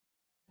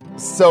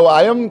So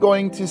I am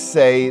going to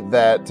say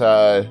that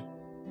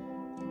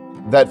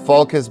that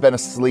Falk has been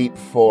asleep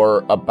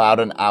for about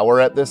an hour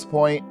at this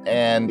point,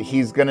 and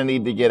he's going to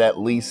need to get at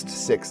least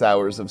 6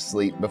 hours of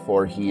sleep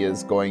before he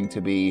is going to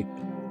be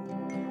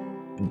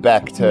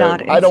back to,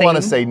 I don't want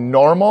to say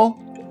normal,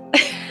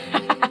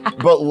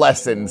 but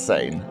less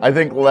insane. I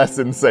think less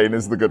insane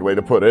is the good way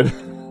to put it.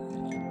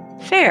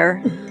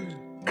 Fair.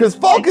 Because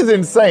Falk is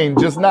insane,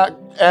 just not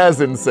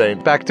as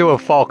insane. Back to a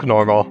Falk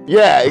normal.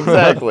 Yeah,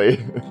 exactly.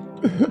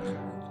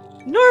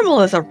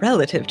 Normal is a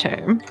relative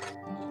term.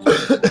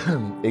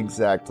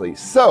 Exactly.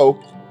 So,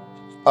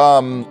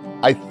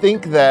 I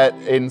think that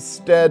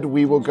instead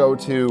we will go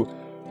to,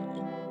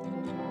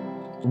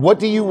 what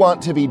do you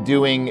want to be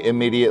doing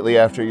immediately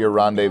after your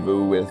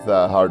rendezvous with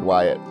Hard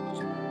Wyatt?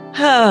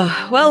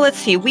 Well, let's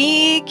see.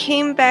 We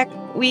came back,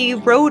 we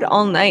rode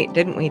all night,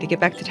 didn't we, to get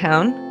back to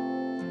town?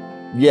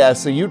 Yeah,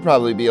 so you'd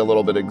probably be a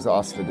little bit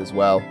exhausted as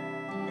well.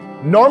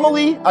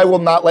 Normally, I will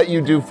not let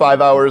you do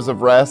 5 hours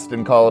of rest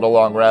and call it a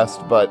long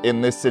rest, but in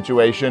this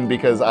situation,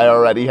 because I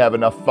already have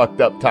enough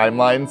fucked up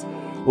timelines,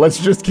 let's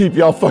just keep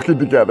y'all fucking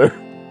together.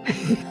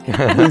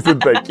 Please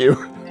and thank you.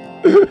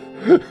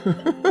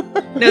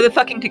 No, the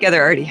fucking together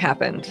already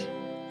happened.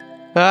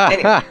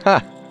 Anyway.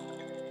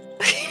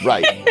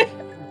 Right.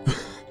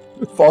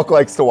 Falk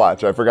likes to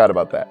watch. I forgot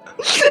about that.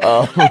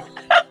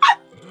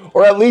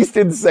 Or at least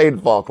insane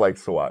Falk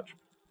likes to watch.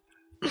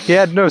 He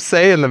had no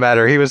say in the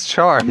matter. He was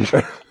charmed.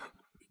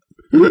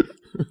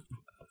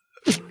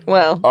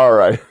 Well. All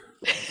right.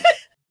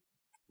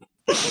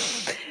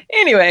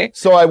 Anyway.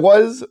 So I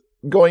was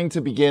going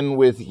to begin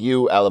with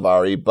you,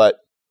 Alivari, but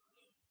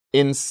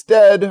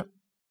instead,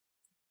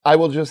 I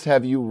will just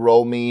have you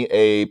roll me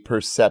a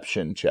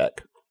perception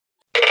check.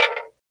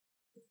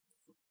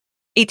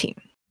 18.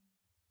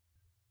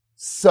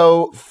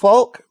 So,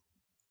 Falk,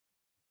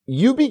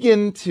 you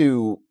begin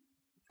to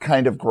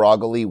kind of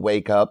groggily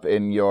wake up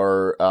in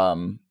your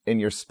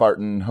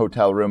Spartan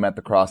hotel room at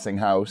the Crossing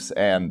House,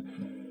 and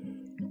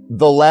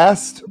the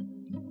last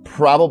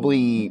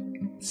probably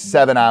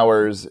 7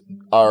 hours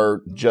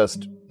are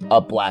just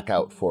a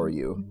blackout for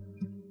you.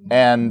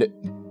 And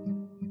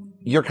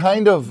you're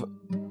kind of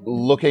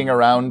looking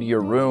around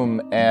your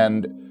room,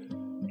 and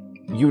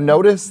you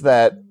notice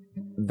that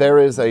there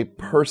is a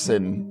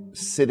person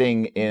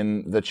sitting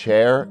in the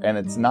chair, and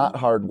it's not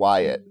Hard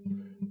Wyatt.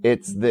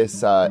 It's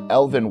this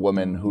elven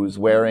woman who's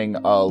wearing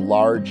a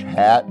large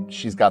hat.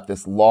 She's got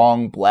this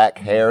long black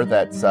hair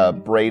that's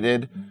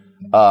braided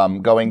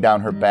going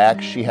down her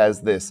back. She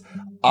has this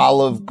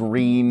olive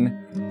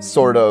green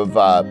sort of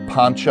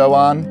poncho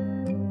on,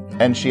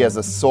 and she has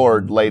a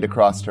sword laid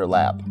across her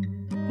lap.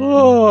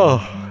 Well,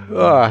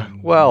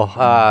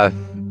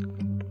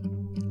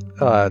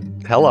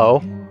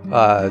 hello.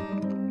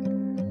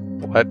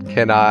 What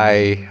can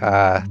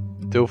I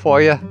do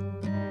for you?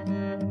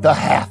 The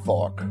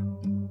half-orc.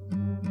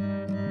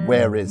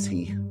 Where is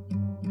he?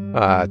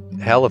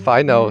 Hell if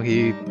I know.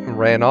 He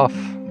ran off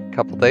a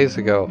couple days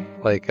ago.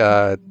 Like,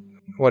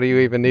 what do you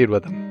even need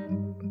with him?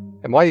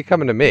 And why are you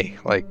coming to me?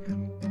 Like...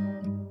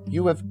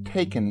 You have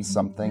taken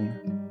something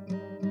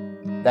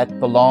that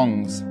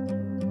belongs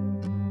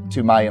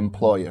to my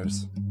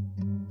employers.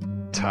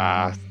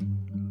 I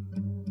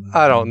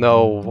don't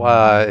know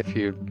if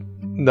you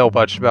know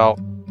much about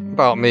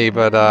me,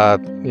 but,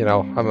 you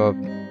know, I'm a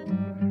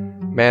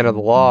man of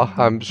the law.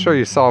 I'm sure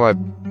you saw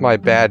my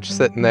badge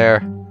sitting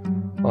there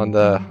on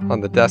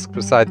the desk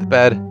beside the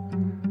bed.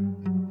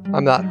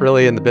 I'm not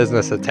really in the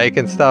business of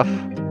taking stuff.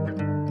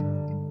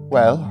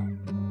 Well,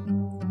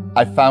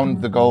 I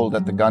found the gold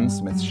at the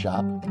gunsmith's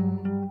shop,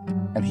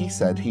 and he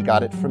said he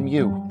got it from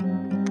you.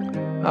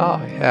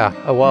 Oh, yeah.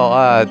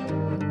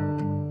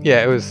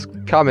 Yeah, it was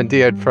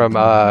commandeered from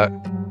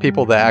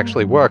people that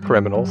actually were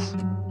criminals.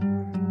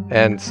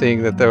 And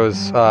seeing that there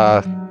was,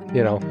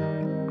 you know,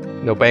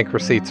 no bank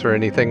receipts or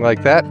anything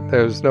like that,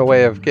 there was no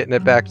way of getting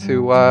it back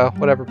to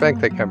whatever bank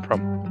they came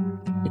from.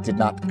 It did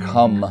not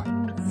come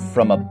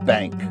from a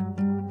bank.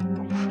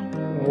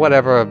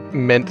 Whatever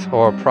mint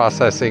or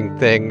processing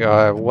thing,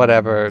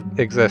 whatever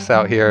exists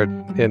out here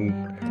in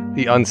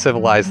the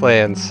uncivilized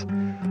lands.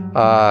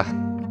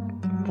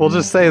 We'll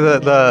just say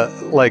that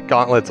the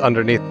gauntlet's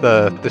underneath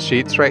the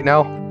sheets right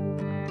now.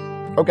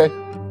 Okay.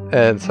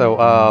 And so,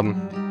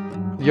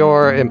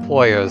 your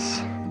employers,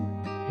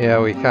 yeah,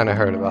 we kind of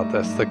heard about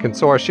this. The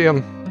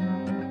consortium.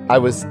 I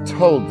was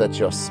told that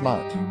you're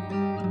smart.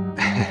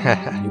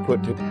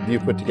 You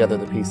put together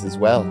the pieces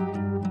well.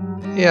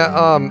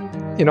 Yeah,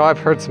 you know, I've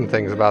heard some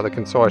things about the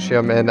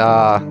consortium, and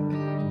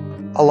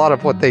a lot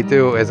of what they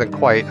do isn't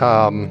quite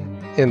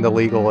in the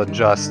legal and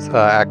just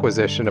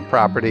acquisition of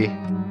property.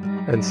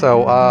 And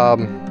so,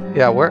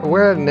 yeah,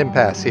 we're at an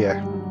impasse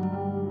here.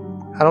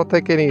 I don't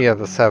think any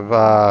of us have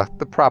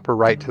the proper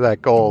right to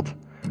that gold.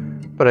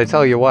 But I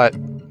tell you what,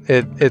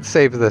 it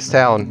saved this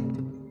town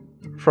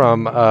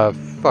from a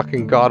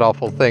fucking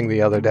god-awful thing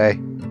the other day.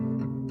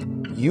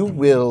 You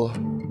will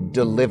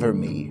deliver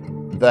me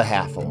the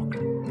half-orc.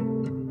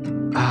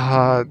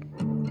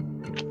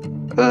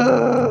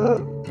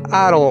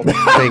 I don't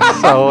think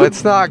so.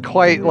 It's not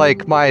quite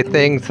like my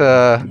thing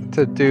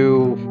to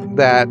do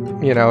that,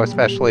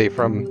 especially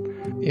from,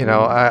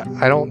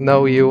 I don't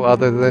know you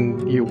other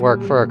than you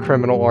work for a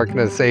criminal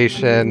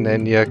organization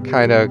and you're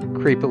kind of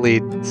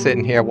creepily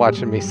sitting here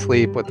watching me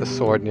sleep with the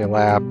sword in your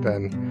lap,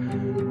 and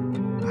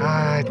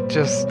I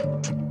just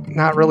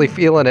not really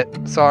feeling it.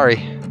 Sorry.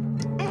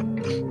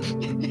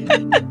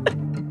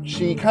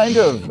 She kind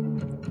of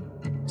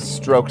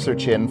strokes her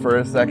chin for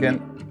a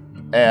second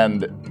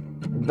and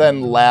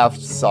then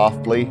laughs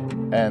softly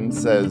and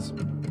says,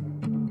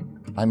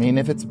 I mean,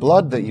 if it's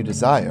blood that you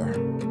desire,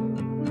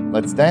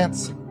 let's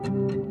dance.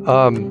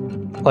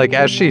 Like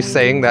as she's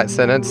saying that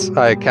sentence,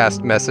 I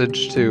cast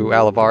message to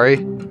Alivari,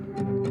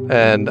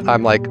 and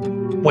I'm like,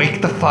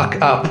 wake the fuck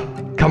up.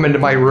 Come into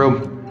my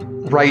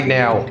room right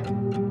now.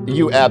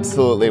 You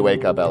absolutely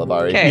wake up,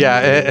 Alivari. Okay.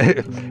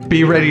 Yeah,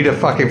 be ready to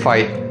fucking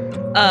fight.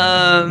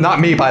 Not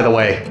me, by the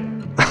way.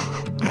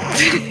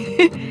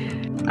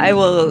 I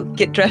will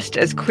get dressed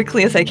as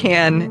quickly as I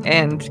can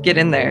and get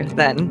in there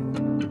then.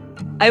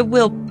 I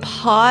will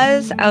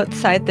pause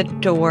outside the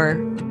door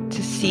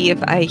to see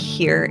if I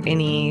hear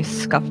any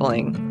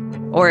scuffling.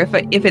 Or if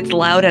it's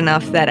loud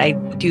enough that I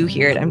do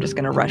hear it, I'm just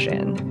going to rush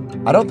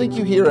in. I don't think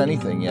you hear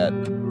anything yet.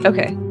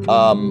 Okay.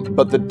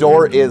 But the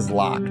door is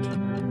locked.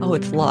 Oh,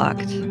 it's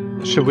locked.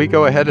 Should we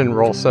go ahead and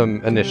roll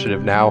some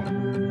initiative now,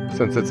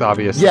 since it's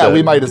obvious? Yeah,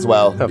 we might as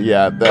well. Oh.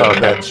 Yeah, Okay.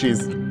 that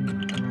she's...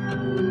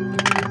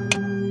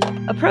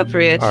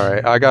 Appropriate. All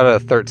right, I got a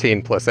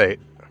 13 plus 8,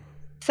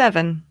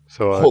 7.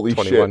 so Holy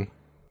 21. shit.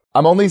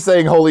 I'm only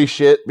saying holy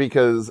shit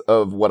because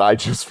of what I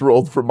just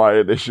rolled for my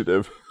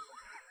initiative.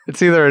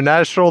 It's either a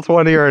natural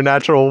 20 or a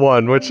natural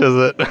 1. Which is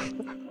it?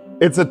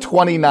 It's a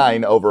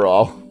 29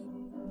 overall.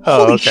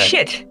 Oh, Holy okay.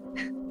 shit.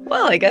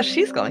 Well, I guess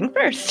she's going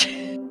first.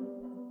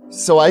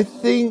 So I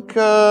think,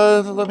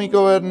 let me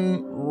go ahead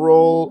and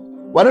roll...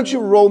 Why don't you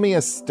roll me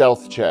a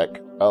stealth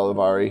check,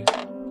 Alivari?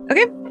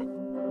 Okay.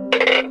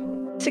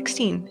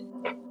 16.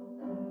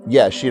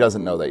 Yeah, she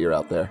doesn't know that you're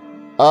out there.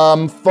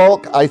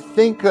 Falk, I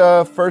think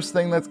first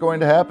thing that's going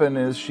to happen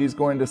is she's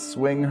going to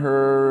swing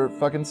her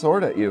fucking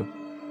sword at you.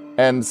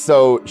 And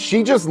so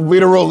she just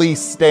literally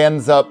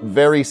stands up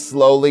very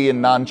slowly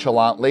and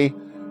nonchalantly,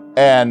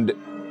 and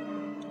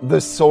the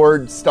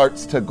sword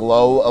starts to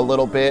glow a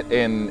little bit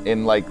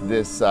in like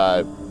this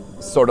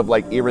sort of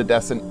like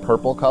iridescent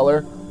purple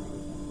color.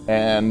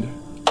 And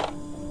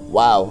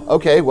wow,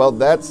 okay, well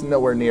that's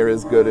nowhere near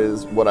as good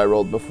as what I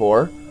rolled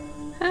before.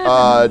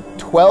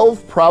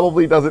 12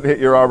 probably doesn't hit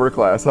your armor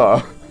class,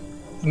 huh?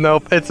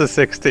 Nope, it's a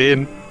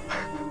 16.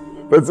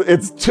 But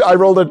I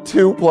rolled a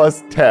 2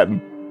 plus 10.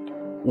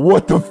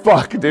 What the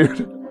fuck,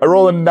 dude? I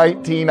rolled a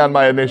 19 on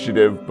my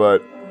initiative,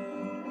 but...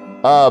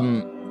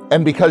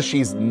 And because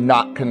she's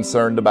not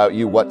concerned about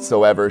you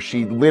whatsoever,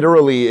 she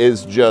literally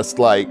is just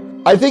like...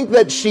 I think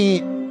that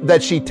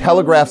she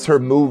telegraphs her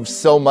moves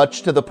so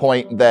much to the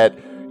point that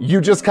you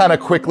just kind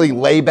of quickly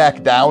lay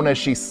back down as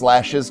she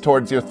slashes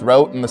towards your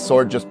throat, and the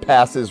sword just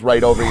passes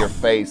right over your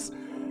face.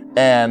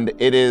 And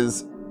it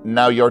is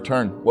now your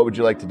turn. What would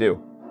you like to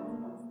do?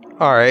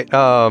 All right,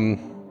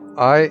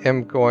 I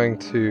am going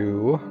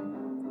to...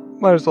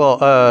 Might as well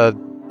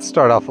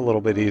start off a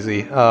little bit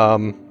easy.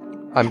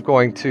 I'm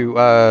going to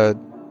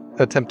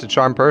attempt to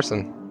charm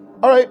person.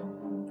 All right.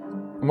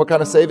 And what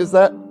kind of save is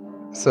that?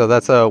 So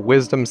that's a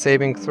wisdom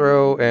saving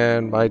throw,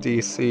 and my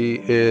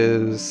DC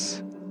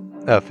is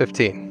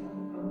 15.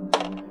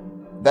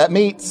 That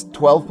meets.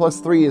 12 plus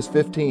 3 is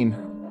 15.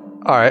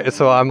 All right,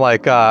 so I'm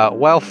like,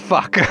 well,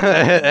 fuck,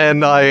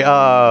 and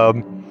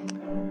I'm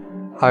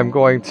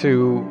going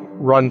to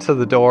run to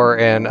the door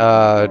and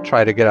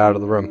try to get out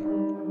of the room.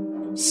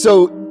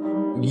 So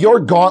your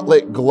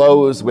gauntlet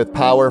glows with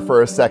power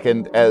for a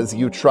second as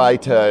you try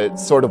to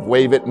sort of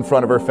wave it in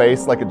front of her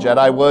face like a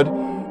Jedi would,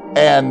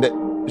 and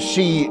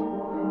she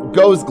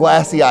goes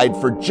glassy-eyed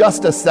for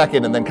just a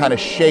second and then kind of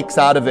shakes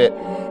out of it,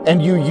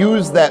 and you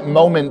use that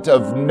moment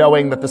of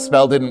knowing that the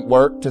spell didn't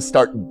work to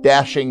start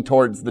dashing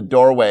towards the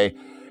doorway.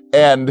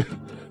 And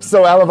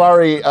so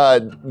Alivari,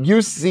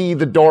 you see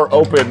the door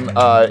open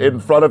in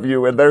front of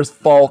you, and there's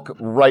Falk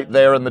right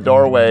there in the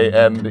doorway,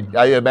 and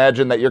I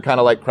imagine that you're kind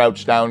of like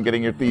crouched down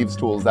getting your thieves'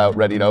 tools out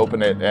ready to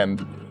open it,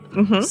 and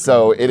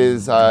so it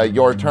is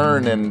your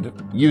turn, and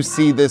you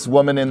see this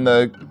woman in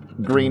the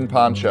green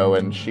poncho,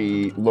 and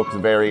she looks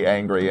very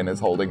angry and is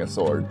holding a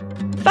sword.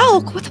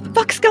 Falk, what the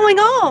fuck's going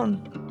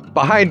on?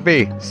 Behind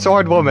me,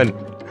 sword woman.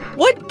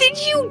 What did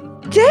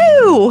you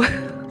do?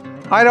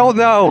 I don't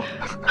know.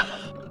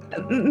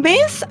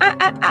 Miss,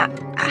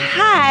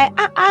 hi,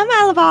 I'm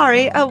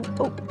Alivari.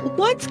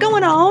 What's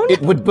going on?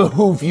 It would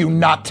behoove you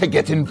not to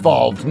get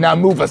involved. Now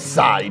move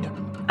aside.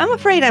 I'm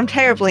afraid I'm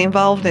terribly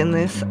involved in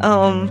this.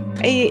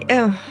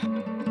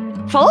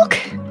 Falk?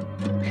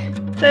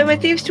 So my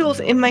thieves' tool's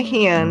in my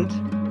hand.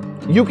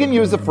 You can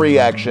use a free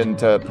action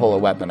to pull a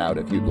weapon out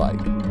if you'd like.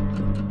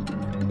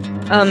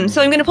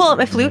 So I'm gonna pull out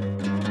my flute,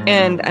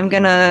 and I'm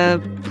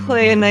gonna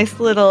play a nice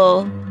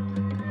little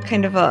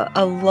kind of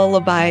a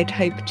lullaby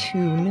type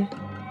tune.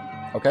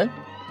 Okay.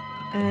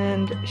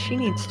 And she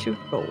needs to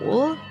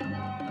roll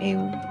a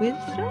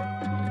wisdom?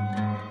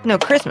 No,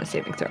 charisma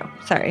saving throw.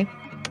 Sorry.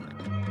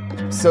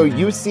 So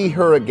you see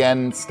her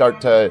again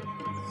start to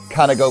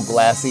kind of go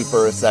glassy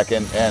for a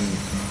second, and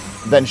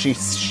then she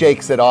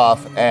shakes it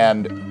off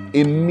and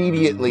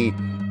immediately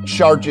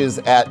charges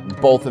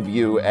at both of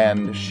you,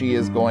 and she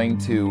is going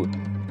to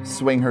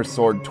swing her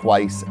sword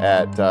twice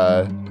at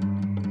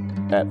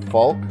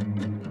Falk.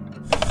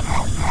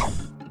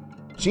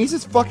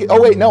 Jesus fucking...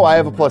 Oh, wait, no, I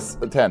have a plus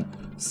 10.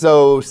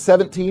 So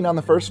 17 on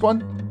the first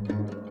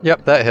one?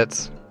 Yep, that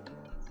hits.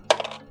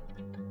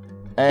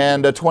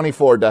 And a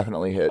 24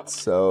 definitely hits,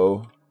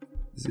 so...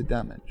 Is it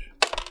damage?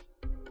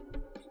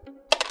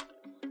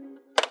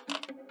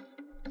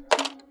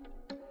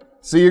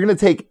 So you're going to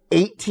take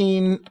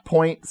 18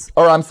 points...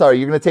 Or, I'm sorry,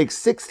 you're going to take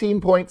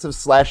 16 points of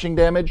slashing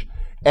damage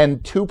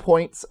and 2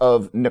 points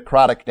of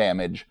necrotic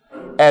damage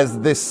as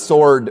this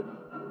sword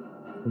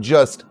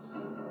just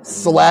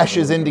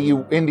slashes into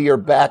your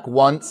back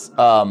once.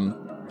 And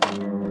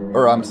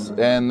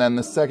then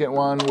the second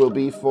one will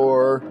be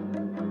for...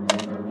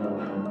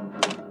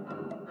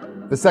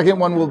 The second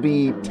one will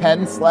be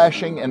 10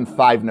 slashing and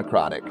 5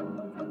 necrotic,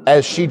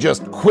 as she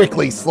just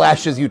quickly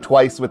slashes you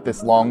twice with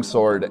this long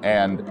sword,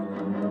 and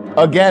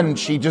again,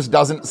 she just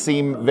doesn't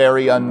seem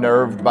very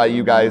unnerved by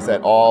you guys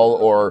at all,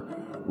 or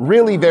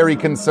really very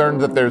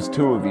concerned that there's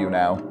two of you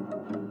now.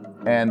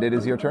 And it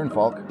is your turn,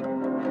 Falk.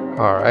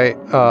 All right.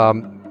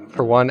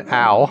 For one,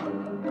 ow.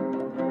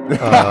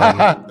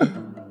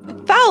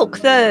 Falk,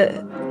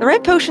 the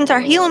red potions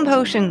are healing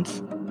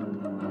potions.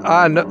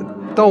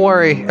 No, don't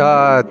worry.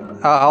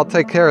 I'll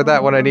take care of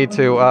that when I need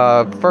to.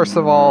 First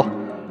of all,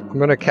 I'm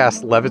going to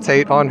cast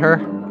Levitate on her.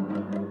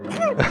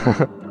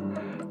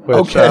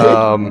 Which,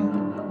 okay.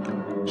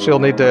 She'll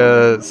need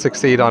to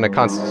succeed on a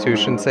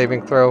Constitution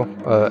saving throw,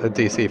 a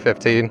DC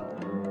 15.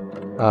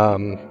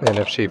 And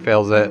if she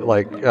fails it,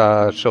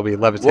 she'll be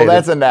levitated. Well,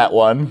 that's a nat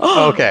one.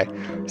 Okay.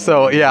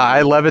 So, yeah,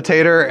 I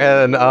levitate her,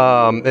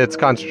 and it's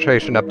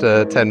concentration up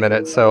to 10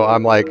 minutes. So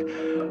I'm like,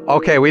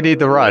 okay, we need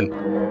to run.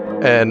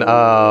 And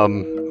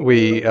I'm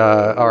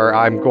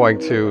going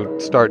to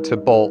start to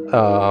bolt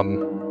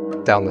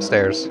down the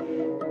stairs.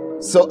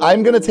 So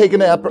I'm going to take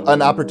an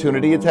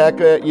opportunity attack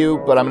at you,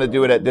 but I'm going to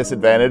do it at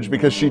disadvantage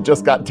because she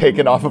just got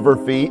taken off of her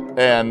feet,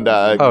 and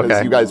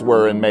because you guys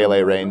were in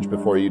melee range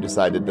before you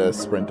decided to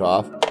sprint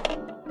off.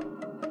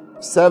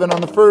 7 on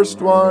the first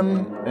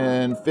one,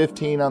 and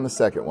 15 on the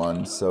second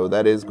one, so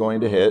that is going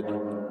to hit.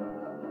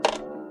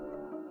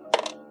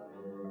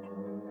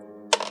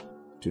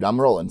 Dude,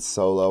 I'm rolling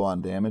so low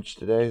on damage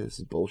today. This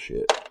is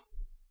bullshit.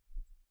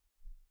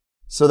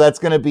 So that's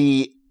going to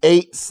be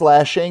 8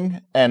 slashing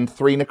and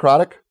 3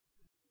 necrotic.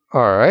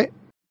 All right.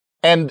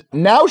 And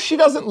now she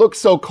doesn't look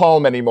so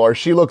calm anymore.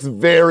 She looks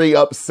very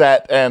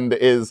upset and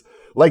is...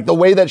 Like, the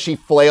way that she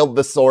flailed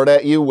the sword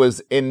at you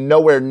was in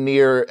nowhere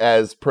near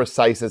as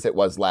precise as it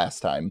was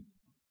last time.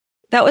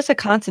 That was a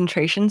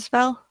concentration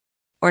spell?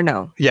 Or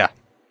no? Yeah.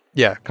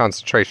 Yeah,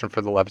 concentration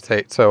for the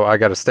levitate. So I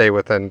got to stay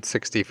within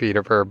 60 feet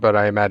of her, but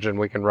I imagine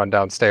we can run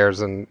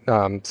downstairs and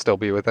still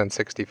be within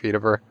 60 feet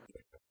of her.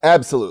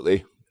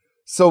 Absolutely.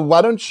 So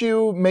why don't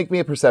you make me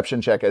a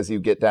perception check as you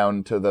get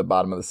down to the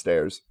bottom of the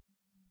stairs?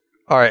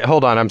 All right,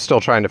 hold on. I'm still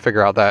trying to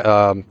figure out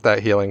that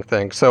healing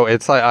thing. So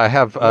it's like I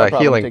have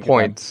healing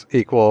points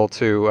equal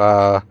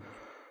to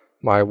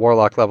my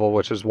warlock level,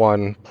 which is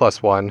 1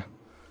 + 1.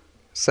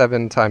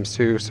 7 times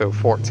 2, so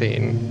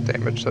 14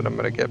 damage that I'm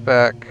going to get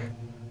back.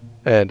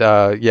 And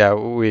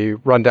we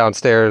run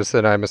downstairs,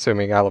 and I'm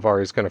assuming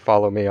Alivari is going to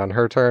follow me on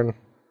her turn.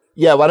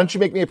 Yeah, why don't you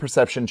make me a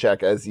perception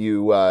check as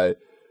you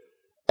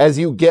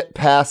get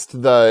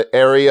past the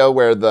area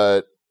where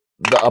the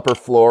upper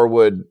floor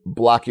would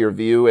block your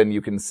view, and you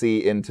can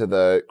see into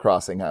the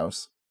crossing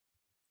house.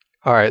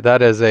 All right,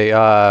 that is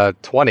a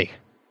 20.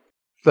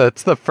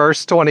 That's the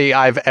first 20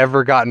 I've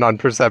ever gotten on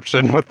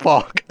perception with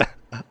Falk.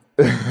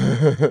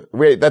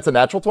 Wait, that's a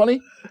natural 20?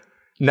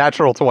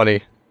 Natural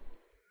 20.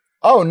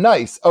 Oh,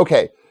 nice.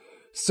 Okay.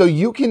 So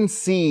you can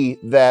see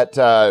that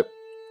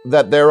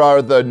that there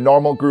are the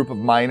normal group of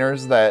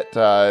miners that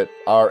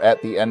are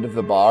at the end of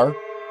the bar,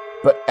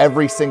 but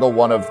every single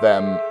one of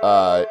them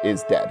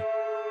is dead.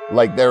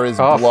 Like, there is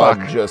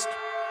blood just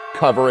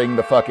covering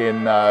the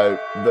fucking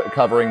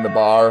covering the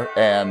bar,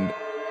 and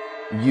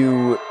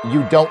you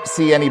don't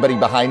see anybody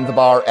behind the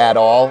bar at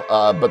all,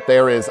 but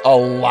there is a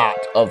lot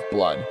of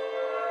blood.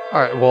 All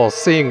right, well,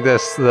 seeing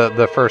this,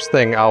 the first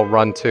thing I'll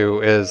run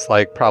to is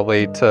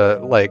probably to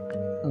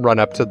run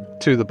up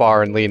to the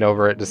bar and lean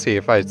over it to see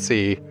if I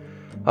see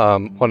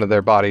one of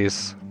their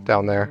bodies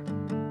down there.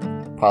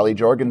 Polly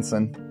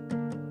Jorgensen.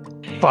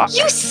 Fuck.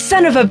 You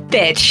son of a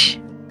bitch!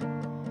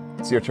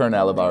 It's your turn,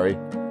 Alivari.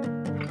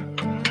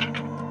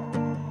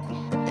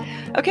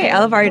 Okay,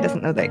 Alivari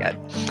doesn't know that yet.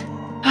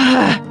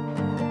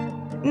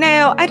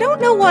 Now, I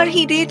don't know what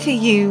he did to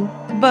you,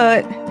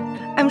 but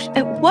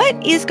what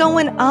is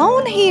going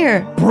on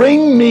here?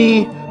 Bring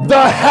me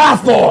the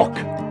half-orc!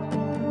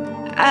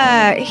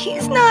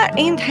 He's not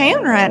in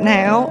town right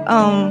now.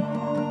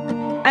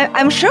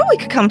 I'm sure we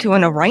could come to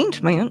an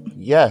arrangement.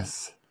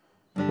 Yes.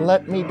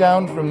 Let me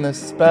down from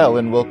this spell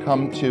and we'll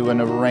come to an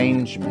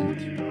arrangement.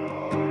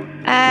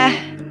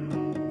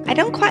 I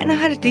don't quite know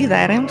how to do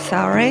that. I'm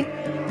sorry.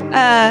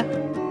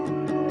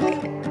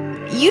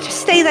 You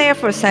just stay there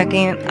for a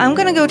second. I'm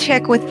gonna go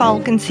check with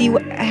Falk and see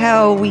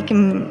how we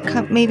can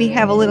maybe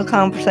have a little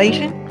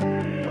conversation.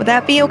 Would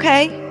that be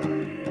okay?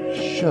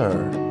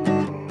 Sure.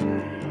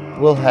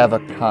 We'll have a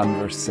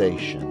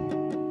conversation.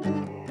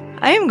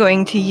 I am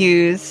going to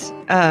use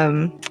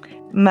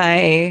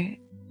my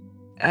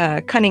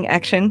cunning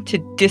action to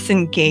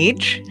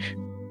disengage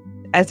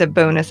as a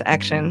bonus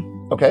action.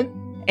 Okay.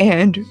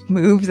 And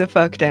move the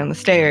fuck down the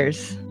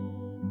stairs.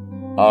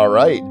 All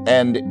right.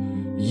 And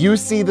you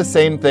see the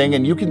same thing,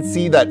 and you can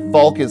see that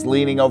Falk is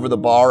leaning over the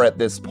bar at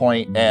this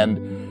point,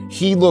 and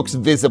he looks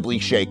visibly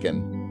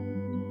shaken.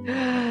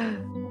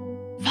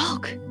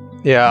 Falk!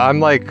 Yeah,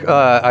 I'm like,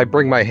 I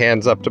bring my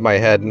hands up to my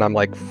head, and I'm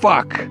like,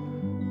 fuck!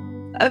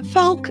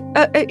 Falk,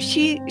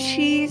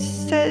 she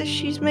says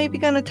she's maybe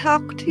gonna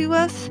talk to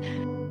us.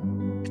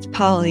 It's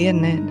Polly,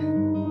 isn't it?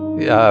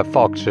 Yeah,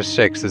 Falk just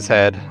shakes his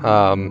head,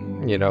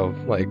 you know,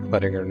 like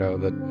letting her know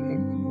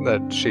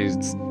that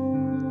she's,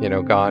 you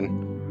know, gone.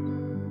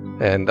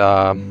 And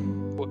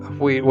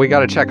we got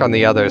to check on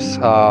the others.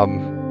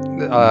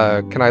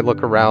 Can I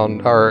look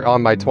around, or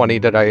on my 20,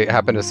 did I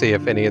happen to see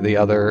if any of the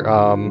other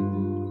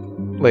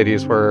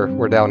ladies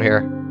were down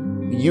here?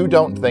 You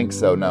don't think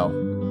so, no.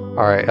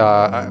 All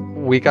right,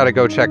 we got to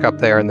go check up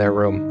there in their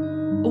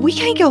room. We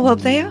can't go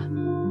up there.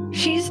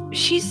 She's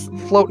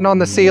floating on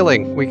the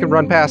ceiling. We can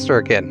run past her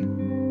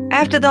again.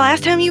 After the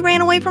last time you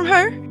ran away from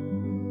her?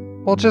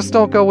 Well, just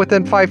don't go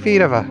within 5 feet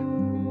of her.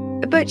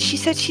 But she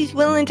said she's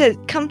willing to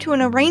come to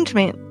an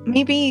arrangement.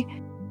 Maybe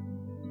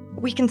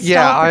we can stop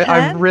Yeah,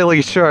 I'm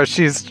really sure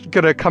she's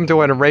gonna come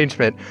to an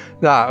arrangement.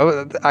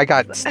 No, I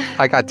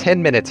got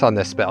 10 minutes on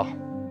this spell.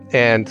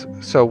 And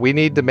so we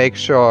need to make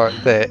sure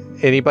that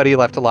anybody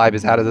left alive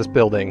is out of this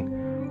building.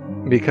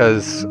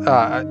 Because,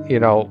 you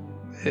know,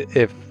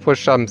 if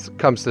push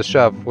comes to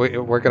shove,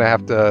 we're gonna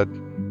have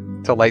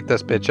to light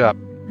this bitch up.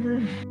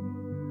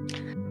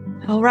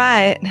 All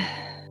right.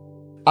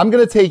 I'm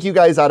going to take you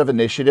guys out of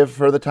initiative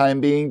for the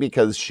time being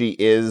because she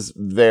is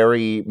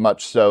very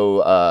much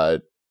so,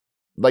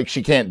 like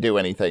she can't do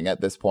anything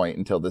at this point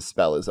until this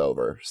spell is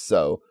over.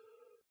 So,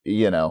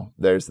 you know,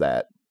 there's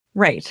that.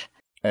 Right.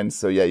 And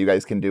so, yeah, you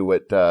guys can do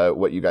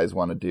what you guys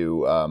want to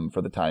do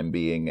for the time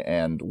being.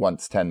 And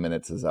once 10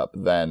 minutes is up,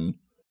 then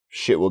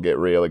shit will get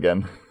real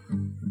again.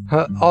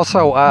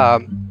 Also,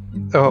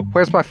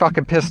 where's my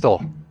fucking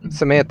pistol?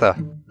 Samantha.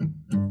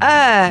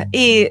 I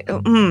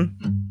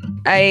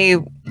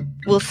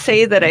will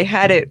say that I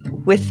had it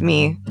with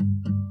me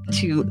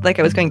like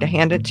I was going to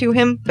hand it to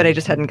him, but I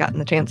just hadn't gotten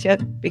the chance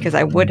yet because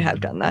I would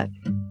have done that.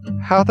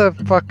 How the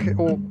fuck,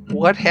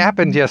 what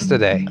happened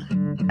yesterday?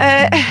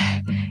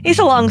 It's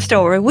a long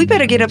story. We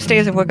better get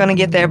upstairs if we're going to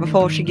get there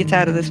before she gets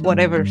out of this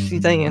whatever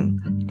she's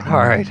in. All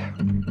right.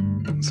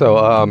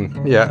 So,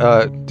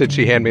 did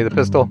she hand me the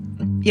pistol?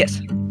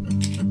 Yes.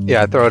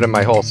 Yeah, I throw it in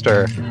my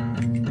holster.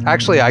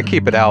 Actually, I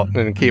keep it out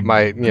and keep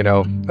my,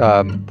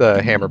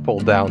 the hammer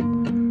pulled down.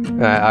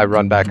 I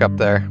run back up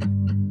there.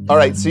 All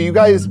right, so you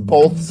guys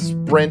both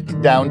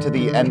sprint down to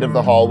the end of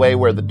the hallway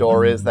where the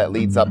door is that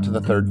leads up to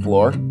the 3rd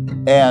floor.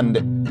 And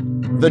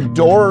the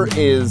door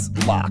is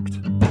locked.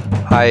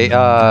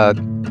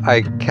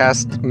 I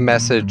cast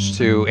message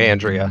to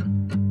Andrea.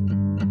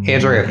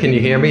 Andrea, can you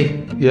hear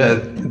me? Yeah,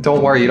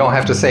 don't worry, you don't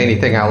have to say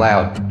anything out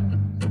loud.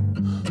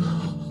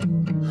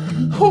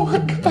 Oh my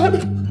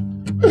god.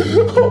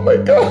 Oh my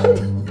god.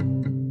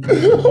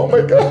 Oh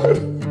my god.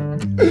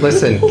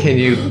 Listen, can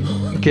you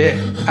get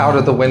out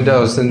of the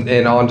windows and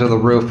onto the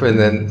roof and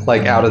then,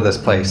 like, out of this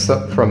place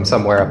from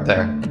somewhere up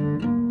there?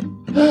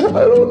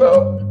 I don't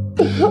know.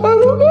 I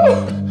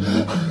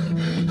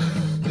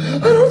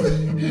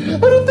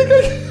don't think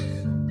I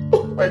can.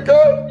 Oh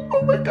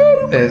my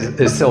god.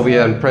 Is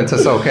Sylvia and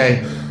Princess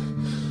okay?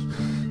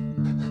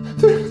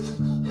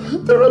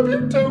 They're up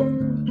here too.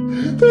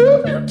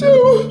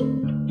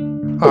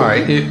 All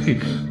right,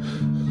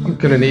 I'm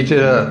gonna need you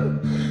to...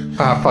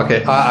 fuck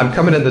it. I'm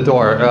coming in the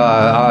door.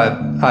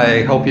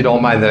 I hope you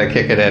don't mind that I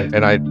kick it in.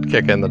 And I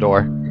kick in the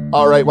door.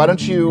 All right, why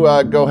don't you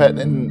go ahead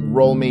and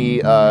roll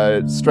me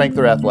strength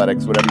or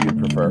athletics, whatever you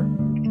prefer.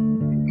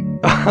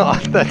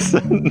 That's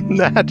a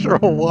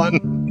natural one.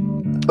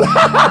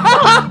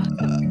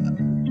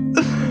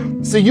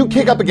 So you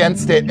kick up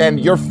against it, and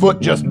your foot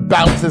just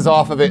bounces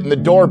off of it, and the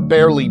door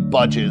barely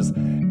budges.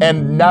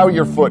 And now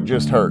your foot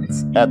just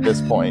hurts at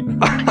this point.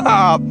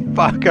 Ah,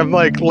 fuck. I'm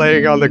like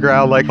laying on the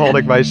ground, like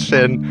holding my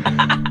shin.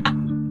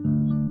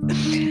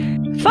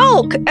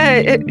 Falk,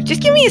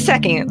 just give me a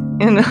second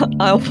and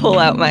I'll pull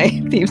out my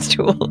thieves'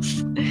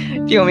 tools.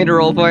 Do you want me to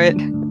roll for it?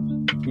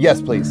 Yes,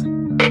 please.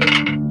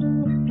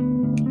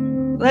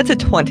 That's a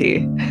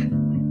 20.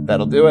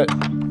 That'll do it.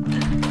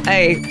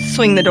 I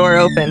swing the door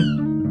open.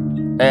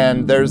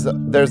 And there's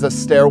a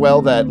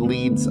stairwell that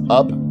leads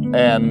up,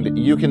 and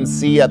you can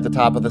see at the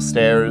top of the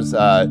stairs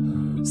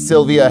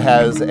Sylvia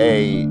has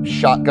a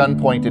shotgun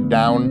pointed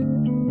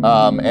down,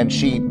 and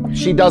she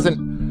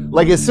doesn't,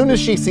 like, as soon as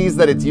she sees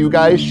that it's you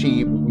guys,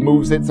 she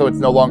moves it so it's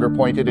no longer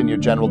pointed in your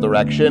general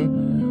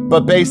direction.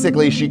 But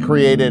basically, she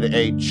created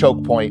a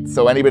choke point,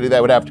 so anybody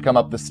that would have to come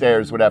up the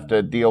stairs would have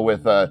to deal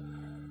with an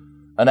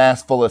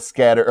ass full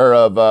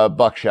of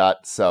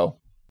buckshot, so.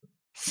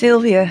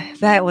 Sylvia,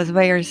 that was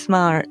very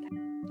smart.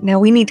 Now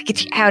we need to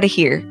get you out of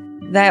here.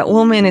 That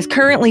woman is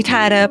currently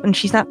tied up and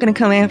she's not going to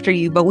come after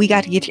you, but we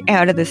got to get you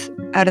out of this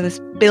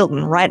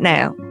building right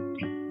now.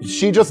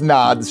 She just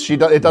nods.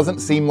 It doesn't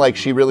seem like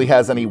she really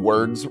has any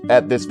words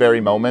at this very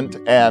moment.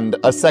 And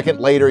a second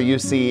later, you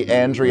see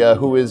Andrea,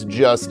 who is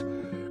just,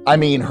 I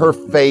mean, her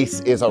face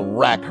is a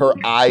wreck. Her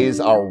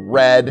eyes are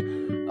red.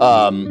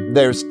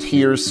 There's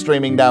tears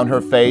streaming down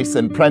her face,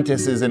 and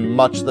Prentice is in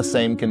much the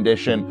same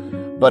condition.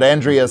 But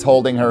Andrea's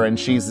holding her, and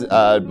she's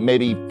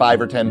maybe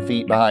 5 or 10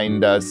 feet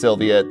behind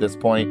Sylvia at this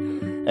point,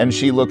 and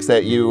she looks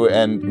at you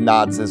and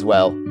nods as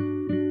well.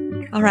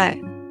 All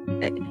right.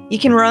 You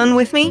can run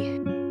with me?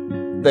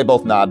 They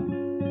both nod.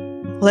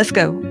 Let's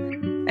go.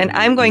 And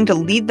I'm going to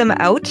lead them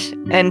out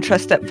and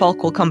trust that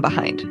Falk will come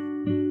behind.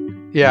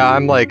 Yeah,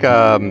 I'm like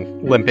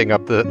limping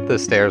up the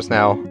stairs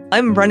now.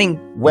 I'm running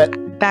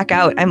back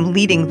out. I'm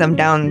leading them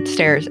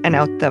downstairs and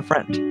out the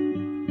front.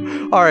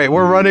 All right,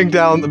 we're running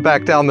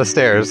back down the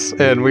stairs,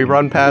 and we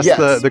run past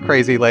the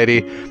crazy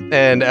lady.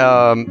 And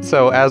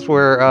so as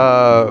we're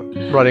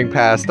running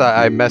past,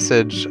 I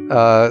message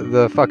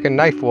the fucking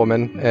knife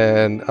woman,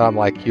 and I'm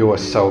like, you are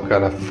so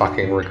gonna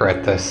fucking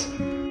regret this.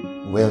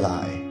 Will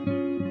I?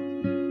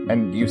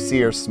 And you see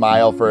her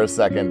smile for a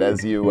second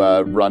as you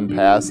run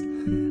past.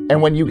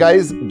 And when you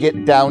guys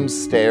get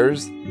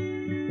downstairs,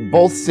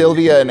 both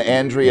Sylvia and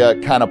Andrea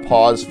kind of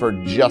pause for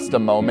just a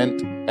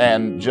moment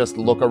and just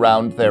look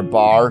around their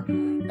bar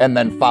and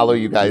then follow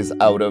you guys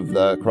out of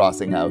the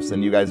crossing house.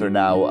 And you guys are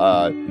now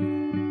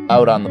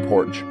out on the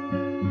porch.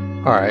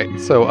 All right.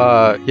 So,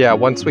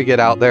 once we get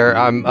out there,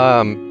 I'm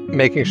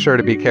making sure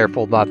to be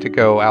careful not to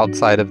go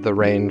outside of the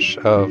range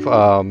of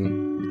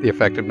the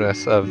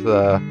effectiveness of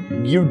the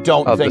You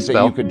don't think that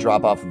spell. you could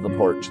drop off of the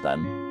porch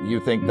then?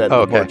 You think that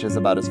the porch is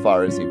about as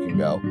far as you can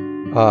go?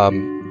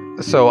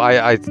 So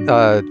I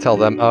tell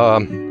them,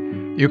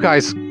 you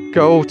guys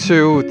go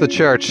to the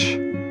church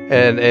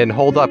and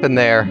hold up in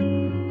there.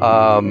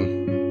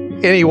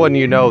 Anyone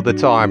you know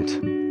that's armed,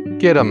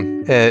 get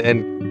them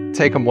and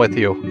take them with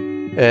you,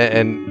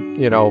 and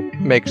you know,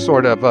 make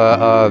sort of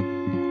a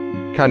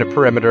kind of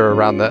perimeter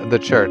around the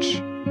church.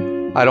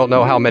 I don't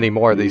know how many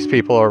more of these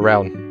people are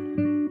around.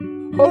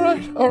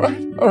 All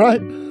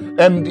right.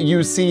 And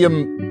you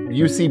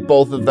see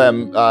both of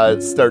them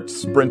start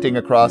sprinting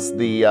across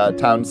the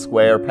town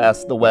square,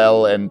 past the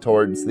well, and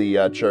towards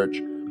the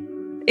church.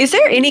 Is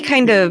there any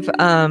kind of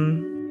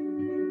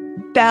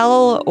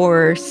bell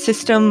or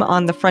system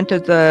on the front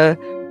of the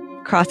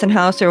crossing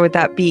house, or would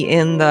that be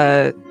in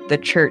the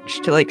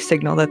church to like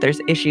signal that there's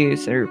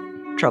issues or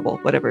trouble,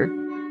 whatever?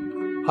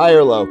 High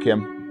or low,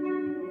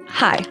 Kim?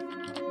 High.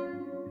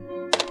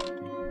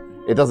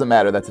 It doesn't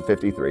matter. That's a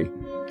 53.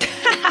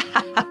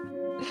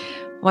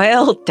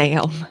 Well,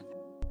 damn.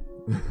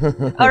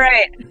 All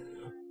right.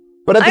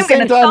 But at the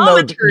same time, though,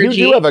 you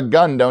do have a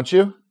gun, don't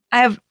you?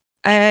 I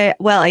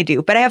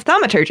do, but I have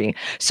thaumaturgy.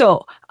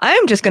 So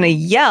I'm just going to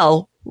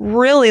yell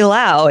really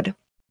loud.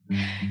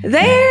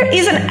 There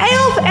is an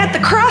elf at the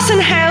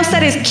crossing house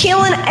that is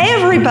killing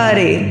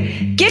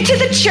everybody. Get to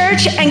the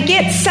church and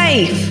get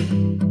safe.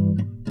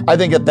 I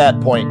think at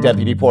that point,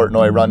 Deputy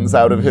Portnoy runs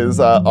out of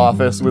his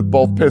office with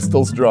both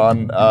pistols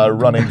drawn,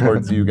 running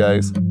towards you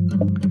guys.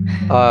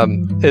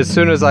 As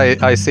soon as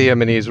I see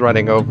him and he's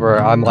running over,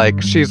 I'm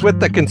like, she's with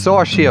the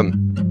consortium.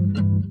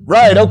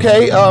 Right,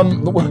 okay.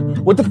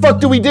 What the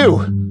fuck do we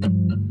do?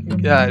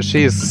 Yeah,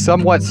 she's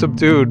somewhat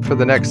subdued for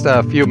the next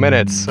few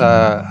minutes.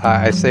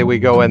 I say we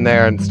go in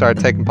there and start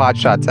taking pot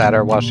shots at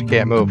her while she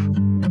can't move.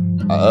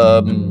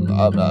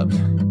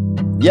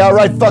 Yeah,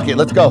 right, fuck it,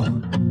 let's go.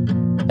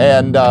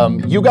 And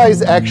you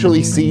guys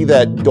actually see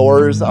that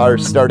doors are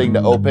starting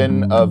to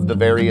open of the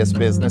various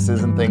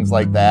businesses and things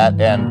like that.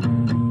 And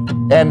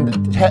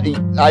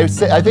I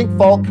think,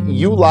 Falk,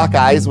 you lock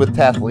eyes with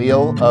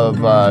Tathliel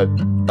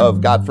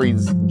of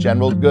Godfrey's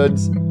General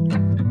Goods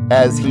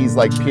as he's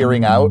like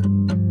peering out,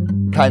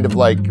 kind of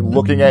like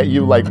looking at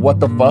you like, what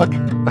the fuck?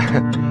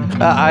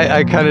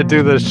 I kind of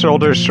do the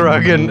shoulder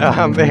shrug and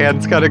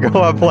hands kind of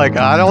go up like,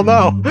 I don't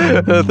know.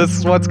 This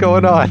is what's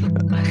going on.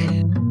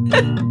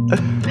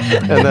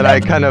 And then I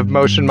kind of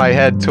motion my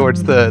head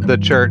towards the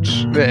church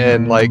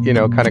and like, you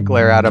know, kind of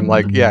glare at him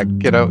like, yeah,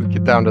 get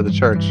down to the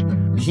church.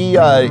 He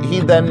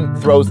then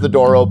throws the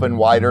door open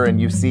wider and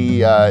you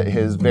see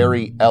his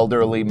very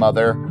elderly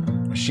mother.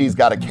 She's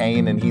got a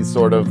cane and he's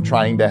sort of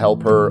trying to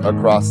help her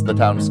across the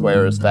town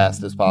square as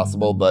fast as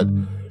possible, but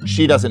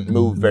she doesn't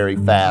move very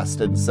fast,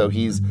 and so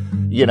he's,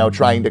 you know,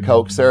 trying to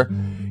coax her.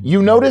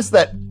 You notice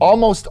that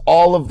almost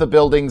all of the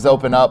buildings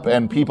open up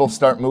and people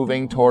start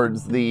moving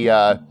towards the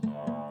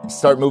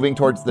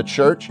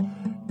church,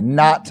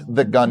 not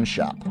the gun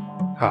shop.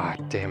 Ah,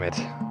 damn it.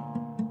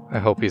 I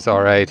hope he's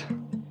all right.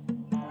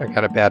 I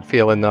got a bad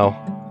feeling, though.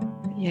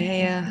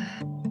 Yeah.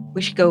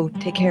 We should go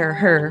take care of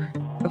her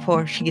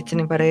before she gets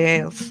anybody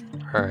else.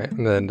 All right,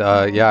 and then,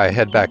 I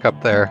head back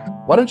up there.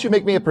 Why don't you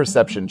make me a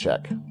perception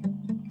check?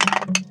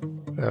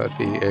 That would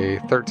be a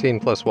 13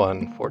 plus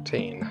 1,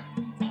 14.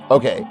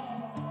 Okay.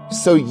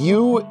 So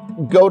you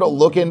go to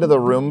look into the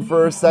room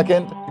for a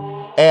second,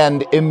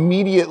 and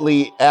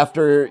immediately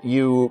after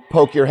you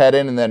poke your head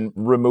in and then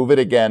remove it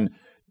again,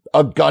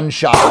 a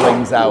gunshot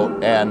rings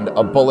out and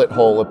a bullet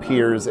hole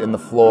appears in the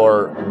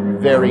floor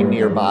very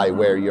nearby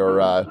where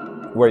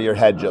your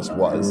head just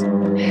was.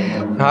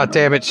 Ah,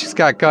 damn it, she's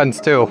got guns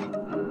too.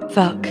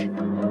 Fuck.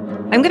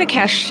 I'm gonna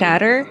cast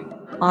Shatter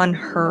on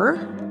her,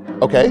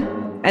 Okay.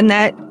 and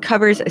that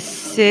covers a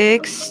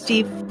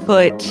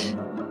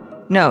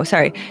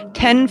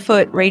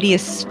 10-foot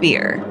radius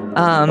sphere.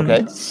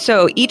 Okay.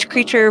 So each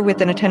creature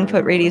within a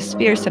 10-foot radius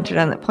sphere centered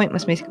on that point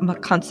must make a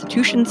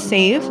Constitution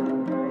save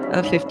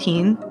of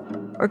 15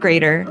 or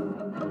greater.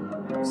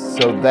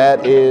 So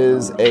that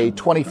is a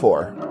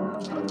 24.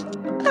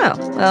 Oh,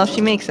 well,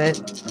 she makes it.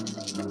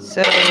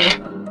 So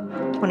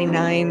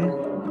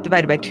 29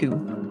 divided by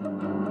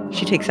 2.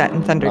 She takes that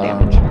in thunder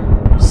damage.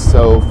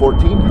 So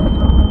 14?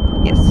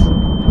 Yes.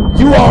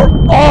 You are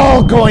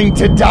all going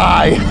to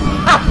die!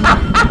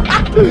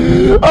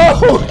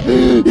 Oh!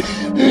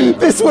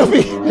 This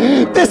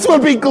will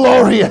be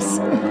glorious!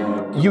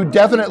 You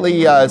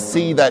definitely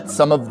see that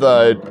some of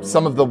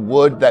the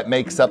wood that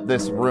makes up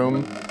this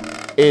room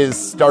is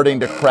starting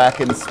to crack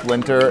and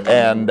splinter,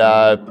 and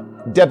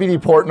Deputy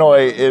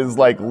Portnoy is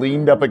like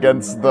leaned up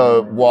against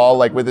the wall,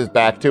 like with his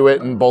back to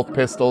it, and both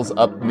pistols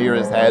up near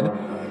his head,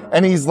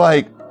 and he's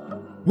like,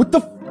 who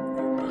the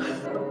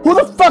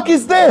fuck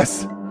is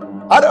this?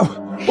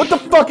 What the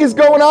fuck is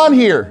going on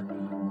here?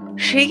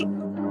 She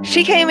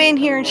came in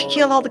here and she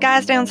killed all the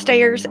guys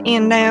downstairs,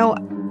 and now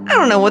I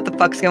don't know what the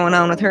fuck's going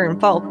on with her and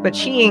Falk, but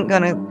she ain't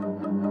gonna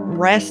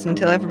rest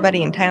until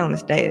everybody in town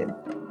is dead.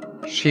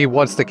 She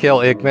wants to kill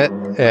Igmit,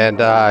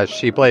 and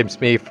she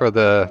blames me for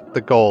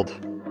the gold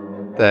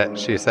that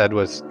she said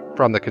was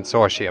from the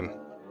consortium.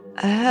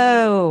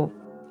 Oh,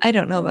 I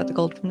don't know about the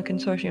gold from the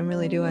consortium,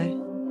 really, do I?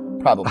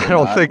 Probably I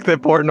don't not. think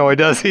that Portnoy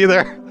does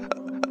either.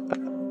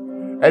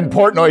 And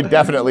Portnoy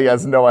definitely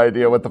has no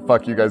idea what the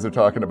fuck you guys are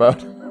talking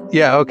about.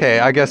 Yeah, okay,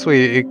 I guess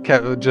we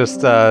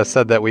just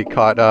said that we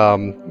caught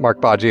Mark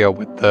Baggio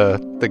with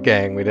the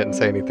gang. We didn't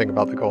say anything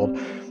about the gold.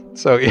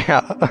 So,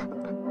 yeah.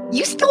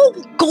 You stole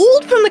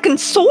gold from the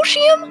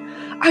consortium?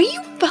 Are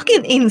you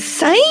fucking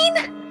insane?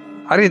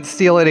 I didn't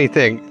steal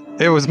anything.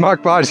 It was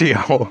Mark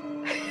Baggio.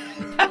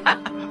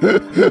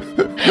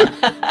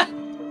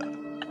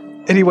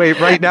 Anyway,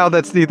 right now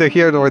that's neither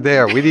here nor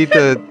there. We need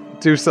to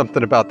do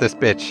something about this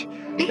bitch.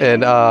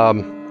 And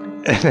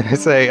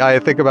I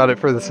think about it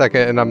for a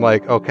second, and I'm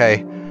like,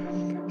 okay.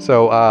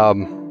 So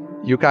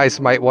you guys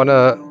might want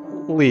to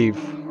leave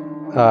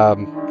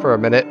for a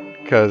minute,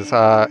 because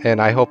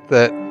and I hope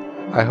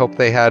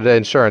they had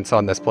insurance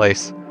on this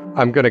place.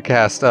 I'm gonna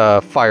cast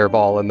a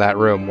fireball in that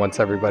room once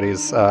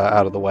everybody's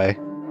out of the way.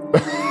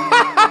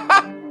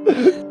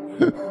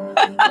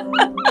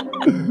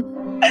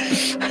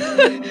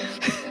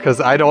 Because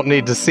I don't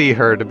need to see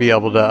her to be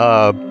able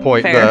to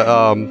point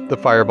the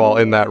fireball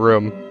in that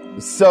room.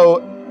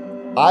 So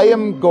I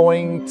am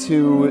going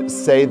to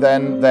say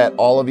then that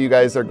all of you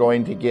guys are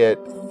going to get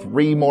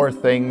 3 more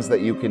things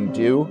that you can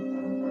do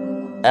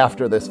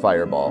after this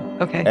fireball.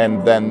 Okay.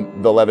 And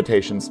then the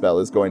levitation spell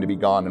is going to be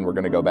gone, and we're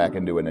going to go back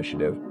and do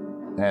initiative.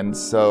 And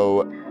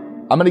so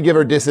I'm going to give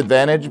her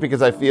disadvantage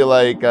because I feel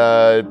like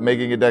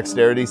making a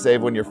dexterity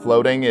save when you're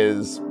floating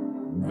is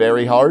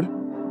very hard.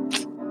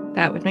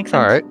 That would make sense.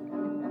 All right.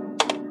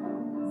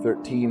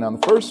 13 on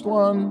the first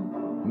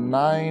one,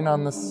 9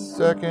 on the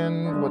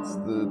second. What's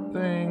the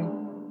thing?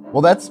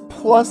 Well, that's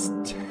plus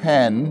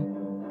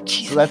 10,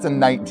 Jesus. so that's a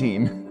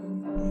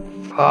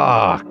 19.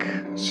 Fuck.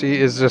 She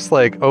is just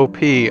like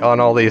OP on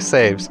all these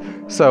saves.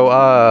 So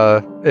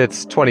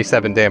it's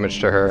 27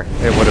 damage to her.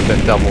 It would have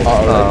been doubled,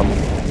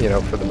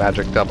 right. For the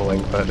magic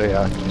doubling, but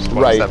yeah, it's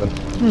 27.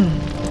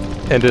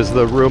 Right. And is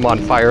the room on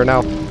fire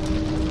now?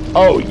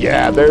 Oh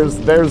yeah,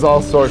 there's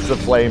all sorts of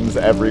flames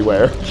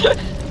everywhere.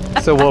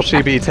 So will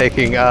she be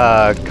taking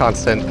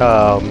constant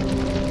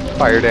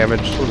fire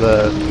damage for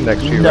the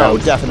next few No,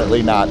 rounds?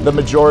 definitely not. The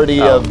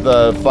majority of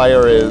the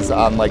fire is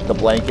on like the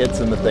blankets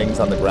and the things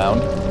on the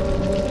ground.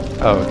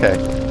 Oh, okay.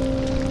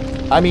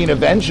 I mean,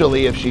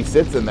 eventually, if she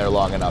sits in there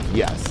long enough,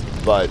 yes.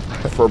 But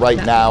for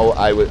right now,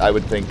 I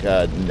would think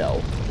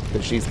no,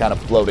 because she's kind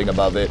of floating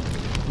above it.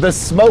 The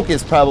smoke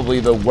is probably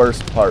the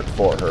worst part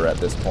for her at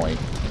this point.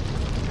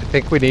 I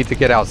think we need to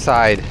get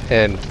outside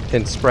and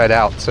spread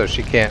out so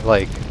she can't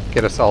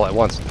get us all at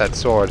once with that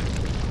sword.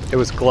 It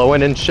was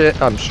glowing and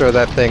shit. I'm sure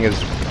that thing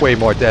is way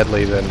more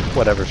deadly than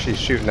whatever she's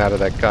shooting out of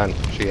that gun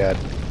she had.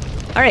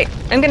 All right,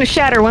 I'm gonna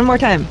shatter one more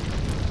time.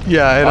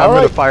 Yeah, and All I'm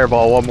right. gonna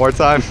fireball one more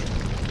time.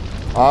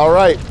 All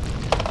right.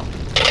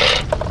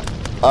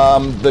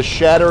 The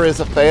shatter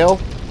is a fail.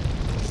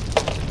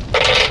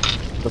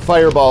 The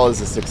fireball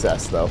is a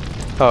success, though.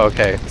 Oh,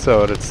 okay.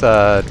 So it's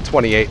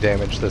 28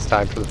 damage this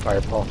time for the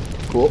fireball.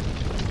 Cool.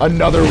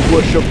 Another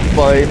whoosh of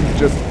flames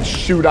just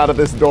shoot out of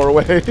this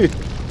doorway.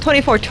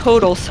 24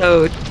 total,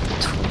 so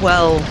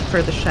 12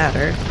 for the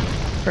shatter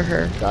for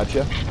her.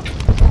 Gotcha.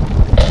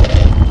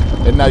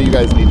 And now you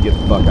guys need to get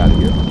the fuck out of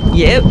here.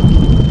 Yep.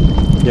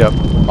 Yep.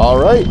 All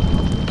right.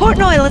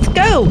 Portnoy, let's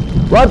go.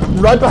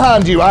 Right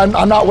behind you.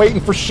 I'm not waiting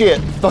for shit.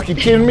 Fucking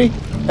kidding me?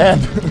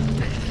 And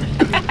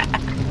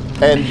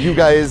and you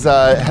guys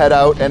head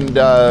out, and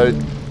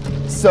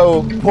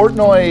so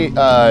Portnoy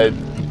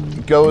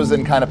goes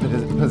and kind of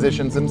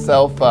positions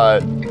himself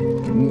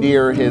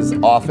near his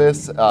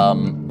office,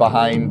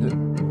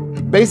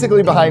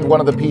 basically behind one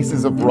of the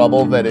pieces of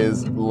rubble that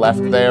is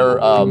left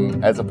there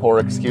as a poor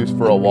excuse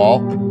for a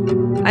wall.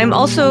 I'm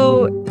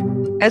also,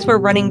 as we're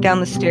running down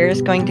the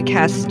stairs, going to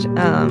cast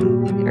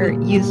or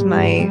use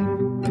my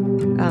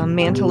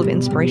Mantle of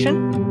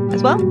Inspiration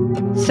as well.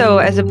 So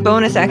as a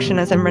bonus action,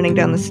 as I'm running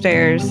down the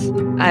stairs,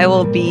 I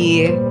will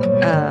be,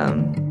 I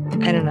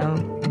don't know,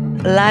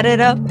 light it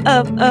up,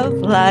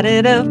 light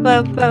it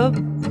up.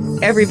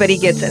 Everybody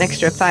gets an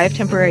extra 5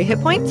 temporary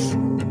hit points.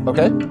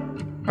 Okay.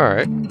 All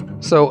right.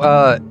 So,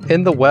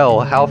 in the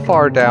well, how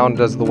far down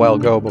does the well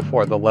go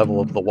before the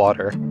level of the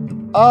water?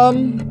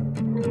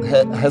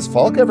 Has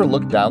Falk ever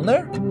looked down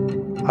there?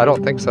 I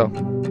don't think so.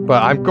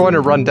 But I'm going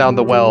to run down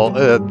the well.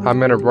 I'm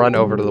going to run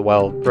over to the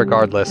well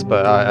regardless,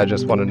 but I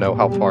just want to know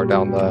how far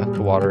down the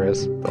water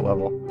is, the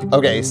level.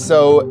 Okay,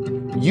 so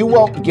you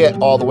won't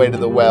get all the way to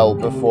the well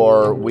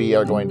before we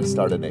are going to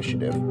start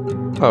initiative.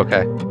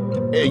 Okay.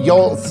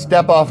 You'll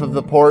step off of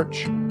the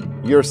porch,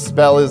 your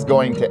spell is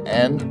going to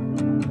end,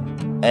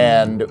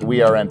 and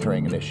we are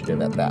entering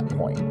initiative at that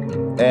point.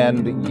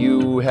 And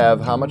you have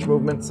how much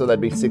movement? So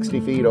that'd be 60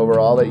 feet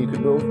overall that you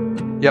could move?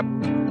 Yep.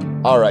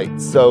 All right,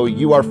 so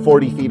you are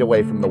 40 feet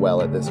away from the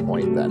well at this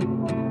point then.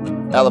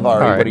 Alavari,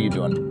 right. What are you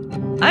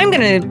doing? I'm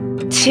going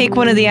to take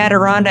one of the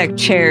Adirondack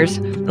chairs,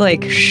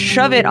 like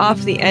shove it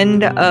off the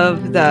end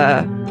of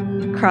the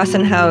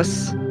Crossin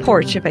House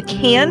porch if I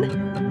can,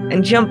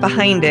 and jump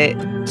behind it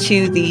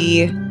to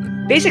the,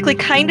 basically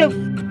kind of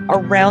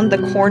around the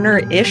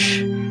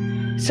corner-ish,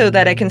 so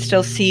that I can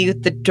still see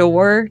the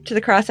door to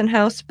the Crossin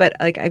House, but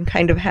like I'm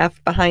kind of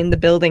half behind the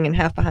building and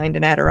half behind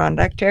an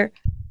Adirondack chair.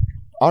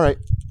 All right,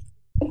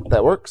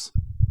 that works.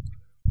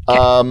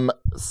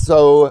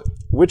 So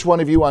which one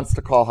of you wants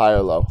to call high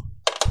or low?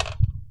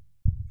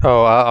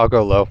 Oh, I'll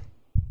go low.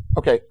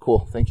 Okay,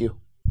 cool, thank you.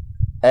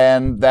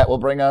 And that will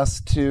bring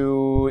us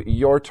to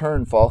your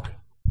turn, Falk.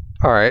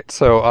 All right,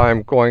 so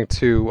I'm going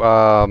to,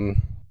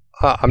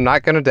 I'm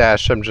not going to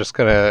dash, I'm just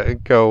going to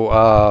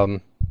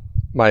go,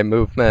 my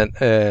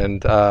movement,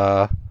 and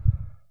I'll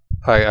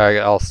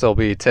still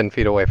be 10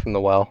 feet away from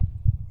the well.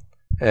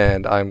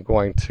 And I'm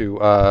going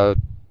to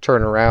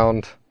turn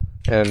around,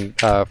 and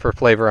for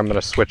flavor, I'm going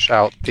to switch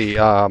out the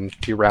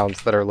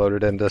rounds that are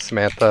loaded into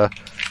Samantha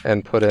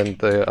and put in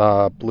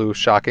the blue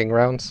shocking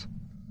rounds.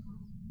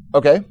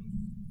 Okay.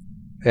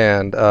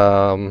 And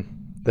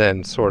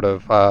then sort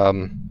of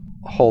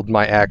hold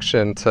my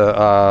action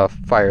to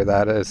fire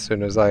that as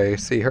soon as I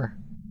see her.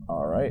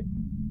 All right.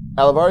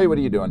 Alavari, what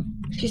are you doing?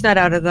 She's not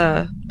out of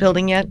the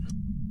building yet.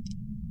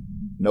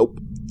 Nope.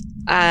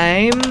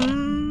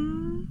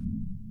 I'm...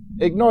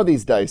 Ignore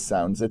these dice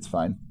sounds, it's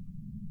fine.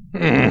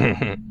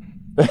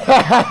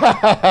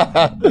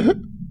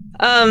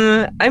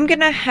 I'm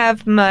gonna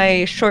have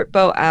my short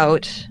bow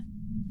out,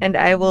 and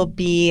I will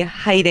be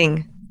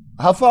hiding.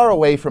 How far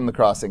away from the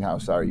Crossing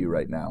House are you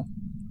right now?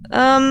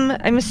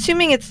 I'm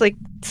assuming it's like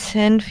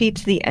 10 feet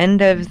to the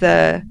end of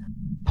the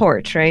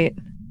porch, right?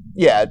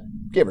 Yeah,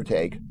 give or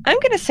take. I'm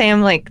gonna say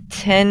I'm like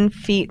 10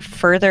 feet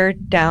further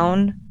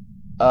down.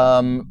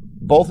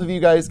 Both of you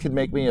guys can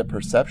make me a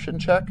perception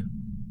check.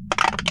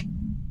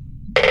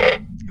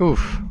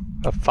 Oof,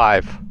 a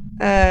 5.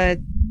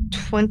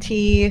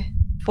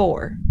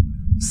 24.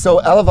 So,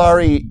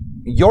 Alavari,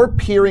 you're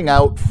peering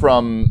out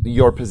from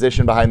your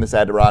position behind this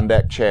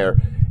Adirondack chair,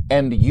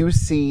 and you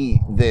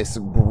see this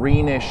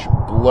greenish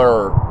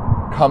blur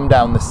come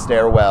down the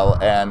stairwell,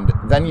 and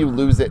then you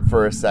lose it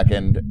for a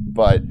second,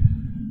 but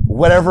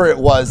whatever it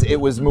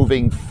was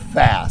moving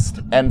fast,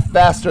 and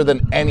faster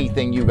than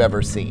anything you've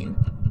ever seen.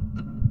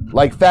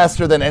 Like,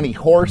 faster than any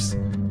horse,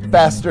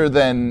 faster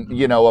than,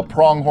 a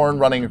pronghorn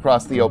running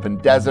across the open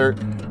desert.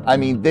 I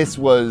mean, this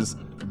was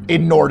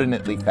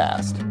inordinately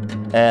fast.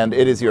 And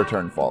it is your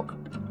turn, Falk.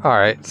 All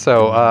right,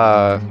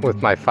 so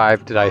with my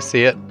 5, did I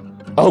see it?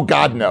 Oh,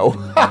 God, no.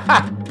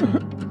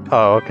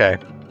 Oh, okay.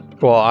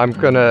 Well, I'm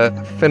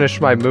gonna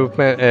finish my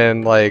movement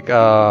and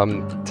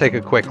take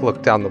a quick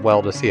look down the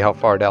well to see how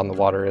far down the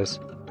water is.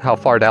 How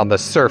far down the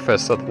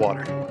surface of the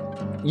water.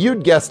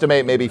 You'd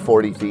guesstimate maybe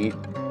 40 feet.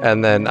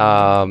 And then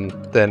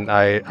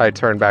I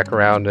turn back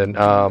around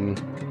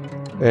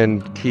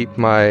and keep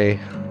my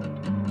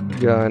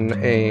gun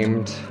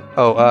aimed.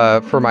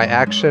 Oh, for my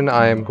action,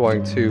 I am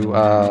going to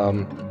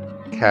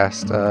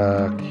cast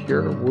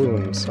Cure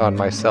Wounds on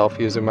myself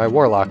using my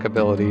Warlock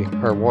ability,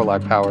 or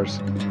Warlock powers.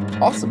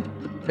 Awesome.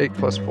 8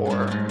 +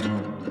 4.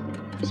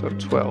 So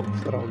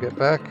 12 that I'll get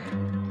back.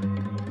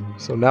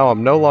 So now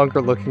I'm no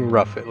longer looking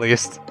rough, at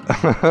least.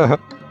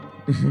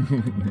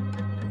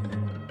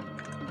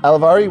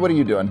 Alavari, what are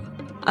you doing?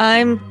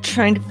 I'm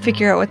trying to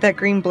figure out what that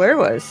green blur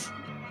was.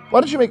 Why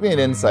don't you make me an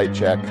insight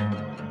check?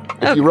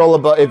 If Okay. you roll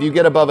above, if you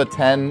get above a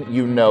 10,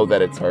 you know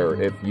that it's her.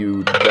 If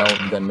you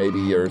don't, then maybe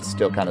you're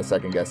still kind of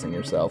second guessing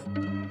yourself.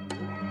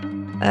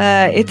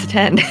 It's a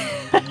 10.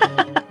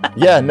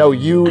 Yeah, no,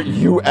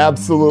 you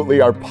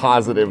absolutely are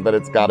positive that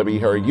it's got to be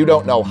her. You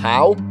don't know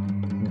how,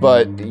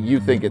 but you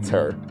think it's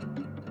her.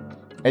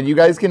 And you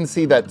guys can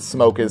see that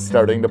smoke is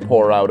starting to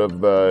pour out of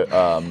the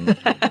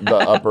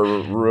upper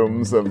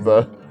rooms of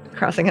the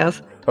Crossing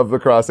house.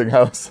 crossing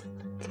house.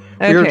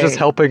 Okay. You're just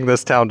helping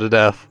this town to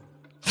death.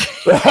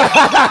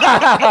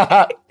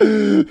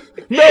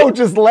 No,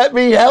 just let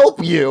me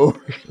help you.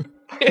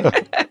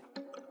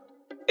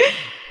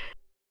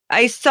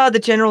 I saw the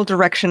general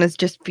direction as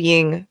just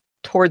being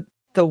toward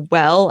the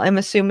well, I'm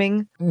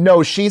assuming.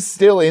 No, she's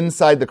still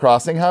inside the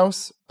crossing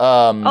house.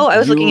 I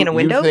was looking in a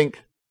window?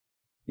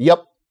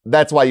 Yep,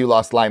 that's why you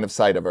lost line of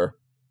sight of her.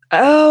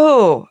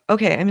 Oh,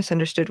 okay. I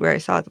misunderstood where I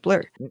saw the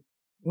blur.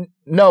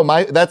 No,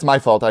 that's my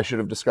fault. I should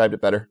have described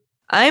it better.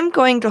 I'm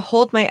going to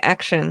hold my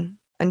action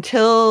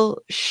until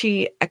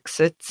she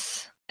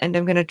exits, and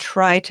I'm going to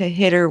try to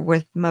hit her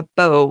with my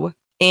bow,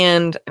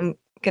 and I'm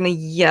going to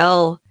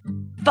yell,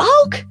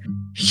 Volk,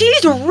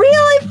 she's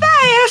really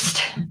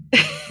fast!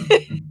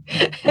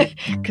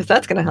 Because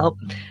that's going to help.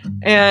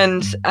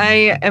 And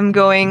I am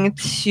going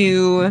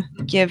to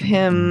give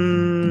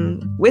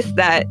him, with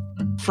that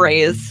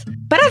phrase,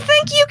 but I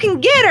think you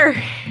can get her.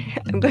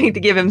 I'm going to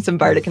give him some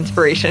bardic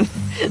inspiration.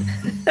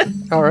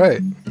 All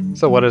right.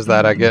 So what is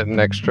that? I get an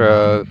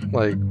extra,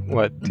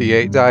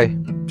 D8 die?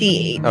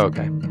 D8. Oh,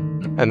 okay.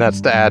 And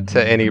that's to add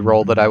to any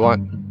roll that I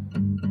want?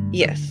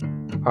 Yes.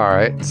 All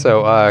right.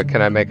 So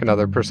can I make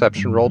another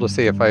perception roll to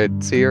see if I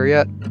see her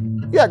yet?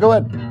 Yeah, go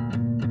ahead.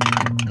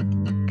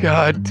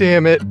 God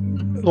damn it.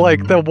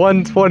 Like the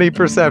 120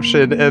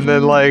 perception, and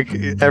then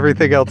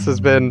everything else has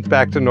been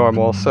back to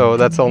normal. So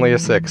that's only a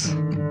 6.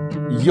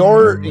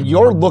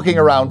 You're looking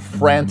around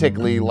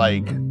frantically,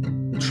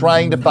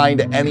 trying to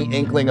find any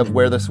inkling of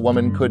where this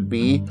woman could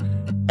be,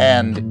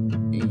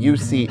 and you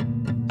see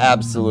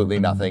absolutely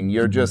nothing.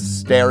 You're just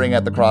staring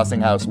at the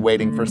crossing house,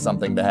 waiting for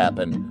something to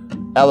happen.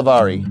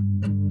 Alavari.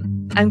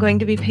 I'm going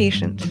to be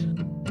patient,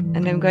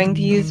 and I'm going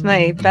to use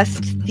my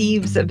best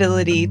thieves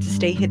ability to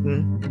stay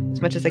hidden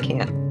as much as I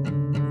can.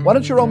 Why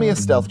don't you roll me a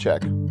stealth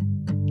check?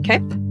 Okay.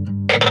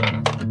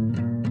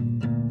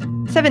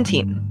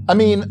 17. I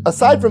mean,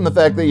 aside from the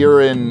fact that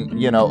you're in,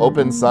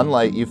 open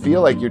sunlight, you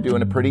feel like you're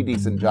doing a pretty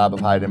decent job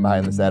of hiding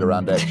behind this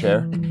Adirondack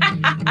chair.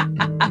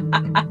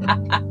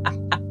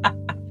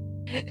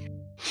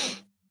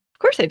 Of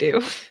course I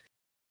do.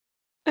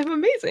 I'm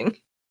amazing.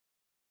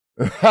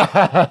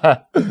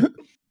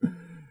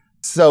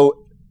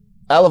 So,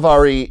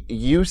 Alavari,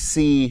 you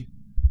see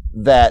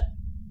that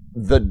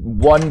the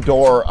one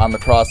door on the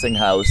crossing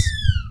house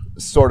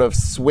sort of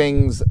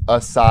swings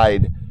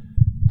aside,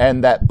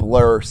 and that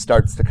blur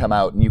starts to come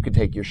out, and you can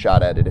take your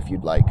shot at it if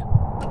you'd like.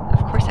 Of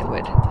course I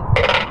would.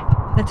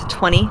 That's a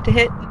 20 to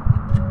hit.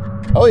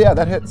 Oh yeah,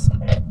 that hits.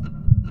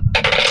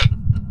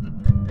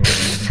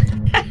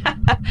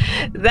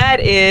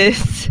 That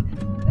is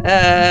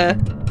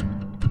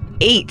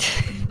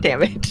 8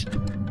 damage.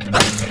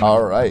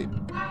 All right.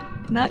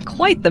 Not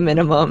quite the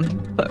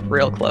minimum, but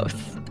real close.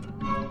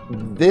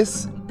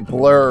 This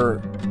blur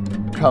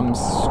comes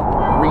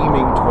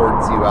screaming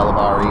towards you,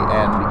 Alavari,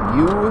 and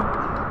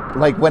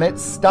you, when it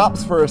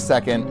stops for a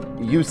second,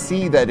 you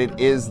see that it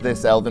is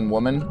this elven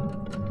woman,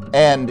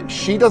 and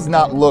she does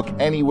not look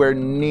anywhere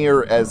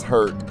near as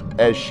hurt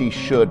as she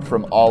should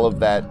from all of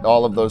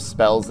those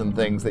spells and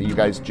things that you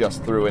guys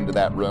just threw into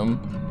that room.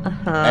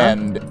 Uh-huh.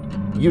 And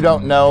you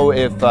don't know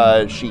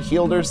if she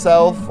healed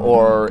herself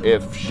or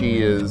if she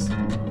is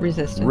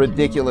Resistant.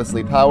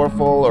 ridiculously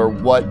powerful or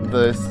what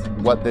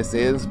this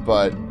is,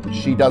 but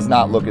she does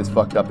not look as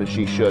fucked up as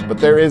she should. But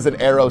there is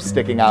an arrow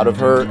sticking out of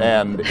her,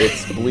 and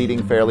it's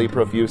bleeding fairly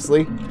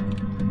profusely.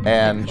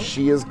 And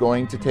she is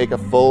going to take a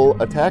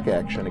full attack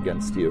action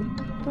against you,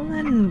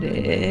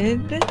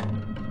 Splendid.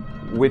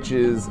 which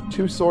is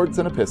 2 swords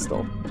and a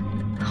pistol.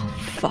 Oh,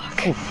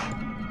 fuck.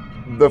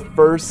 The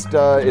first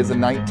is a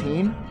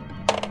 19.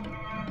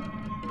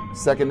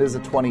 Second is a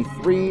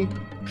 23.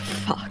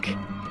 Fuck.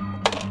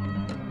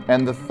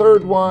 And the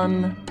third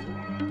one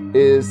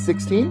is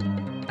 16.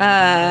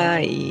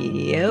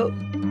 Yep.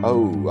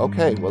 Oh,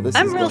 okay. Well, this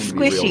I'm is real going to be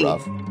squishy. real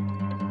rough.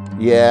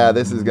 Yeah,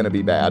 this is going to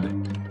be bad.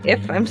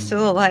 If I'm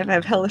still alive, I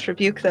have Hellish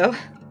Rebuke, though.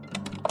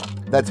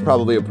 That's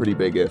probably a pretty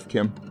big if,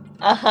 Kim.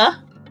 Uh-huh.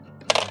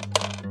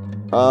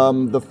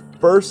 This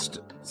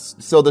first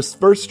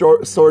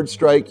sword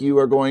strike, you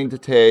are going to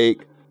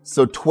take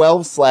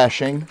 12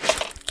 slashing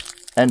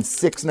and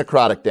 6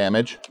 necrotic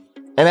damage.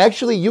 And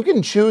actually, you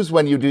can choose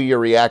when you do your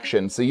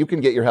reaction, so you can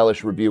get your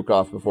Hellish Rebuke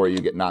off before you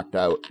get knocked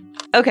out.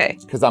 Okay.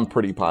 Because I'm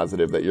pretty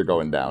positive that you're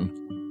going down.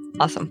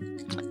 Awesome.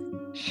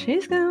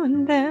 She's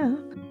going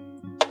down.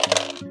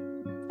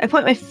 I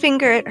point my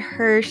finger at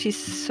her. She's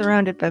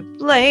surrounded by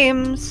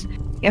flames.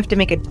 You have to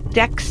make a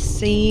dex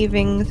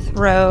saving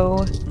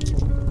throw.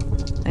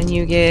 And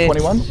you get...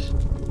 21?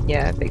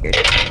 Yeah, I figured.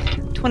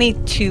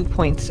 22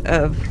 points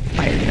of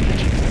fire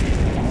damage.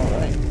 All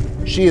right.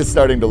 She is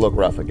starting to look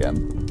rough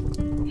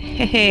again.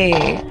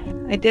 Hey,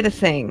 I did a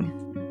thing.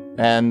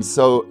 And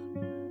so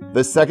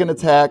the second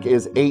attack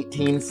is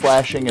 18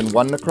 slashing and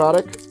 1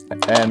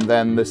 necrotic. And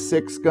then the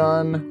 6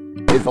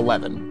 gun is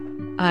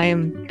 11.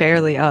 I'm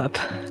barely up.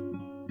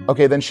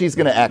 Okay, then she's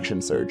going to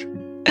action surge.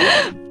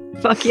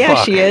 Fuck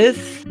yeah, she is.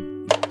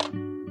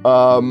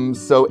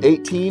 So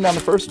 18 on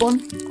the first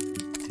one?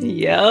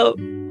 Yep.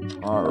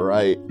 All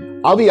right.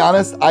 I'll be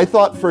honest, I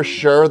thought for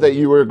sure that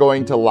you were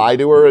going to lie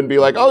to her and be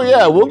like, oh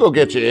yeah, we'll go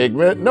get you,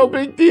 Igmit. No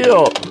big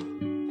deal.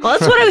 Well,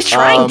 that's what I was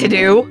trying to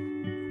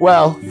do.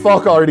 Well,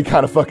 Falk already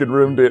kind of fucking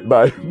ruined it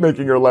by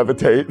making her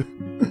levitate.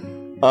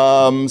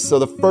 So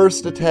the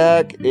first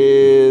attack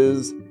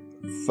is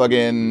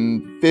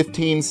fucking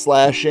 15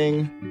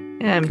 slashing.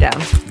 And I'm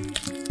down.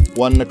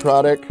 1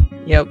 necrotic.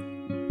 Yep.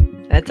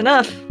 That's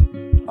enough.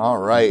 All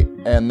right.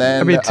 And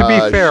then... I mean, to be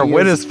fair,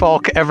 when has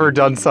Falk ever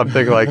done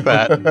something like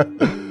that?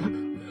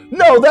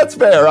 No, that's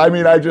fair. I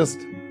mean, I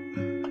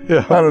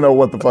Yeah. don't know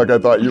what the fuck I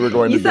thought you were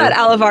going to do. You thought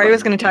Alavari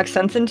was going to talk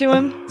sense into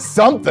him?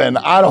 Something.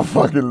 I don't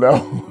fucking know.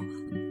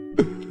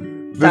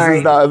 Sorry.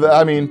 Is not...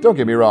 I mean, don't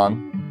get me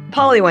wrong.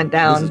 Polly went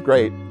down. This is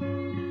great.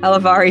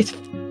 Alavari's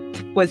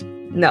was...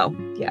 No.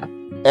 Yeah.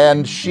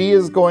 And she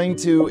is going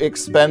to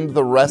expend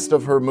the rest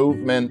of her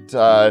movement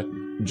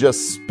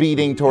just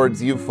speeding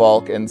towards you,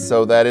 Falk. And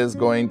so that is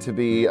going to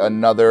be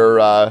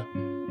another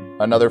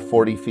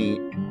 40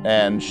 feet.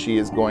 And she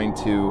is going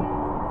to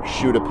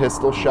shoot a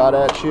pistol shot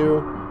at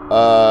you.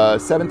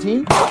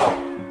 17?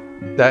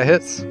 That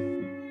hits.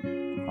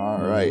 All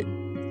right.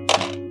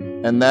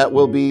 And that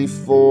will be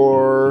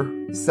for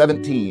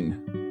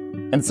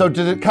 17. And so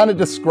to kind of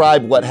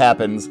describe what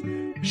happens,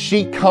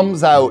 she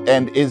comes out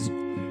and is,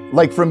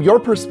 like, from your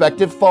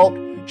perspective, Falk,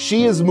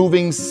 she is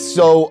moving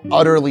so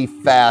utterly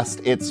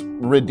fast, it's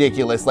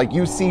ridiculous. Like,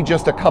 you see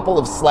just a couple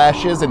of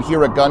slashes and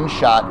hear a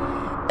gunshot,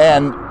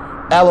 and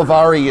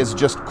Alavari is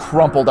just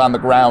crumpled on the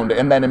ground,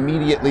 and then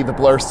immediately the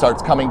blur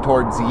starts coming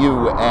towards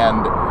you,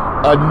 and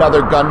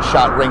another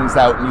gunshot rings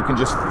out, and you can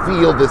just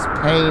feel this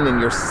pain in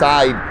your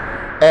side,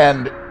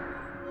 and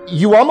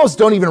you almost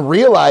don't even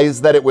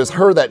realize that it was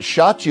her that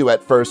shot you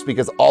at first,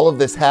 because all of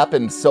this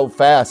happened so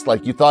fast.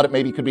 Like, you thought it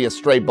maybe could be a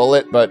stray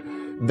bullet, but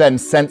then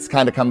sense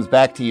kind of comes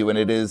back to you, and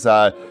it is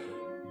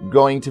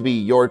going to be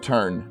your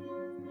turn.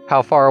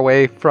 How far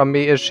away from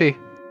me is she?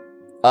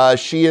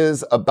 She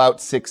is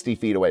about 60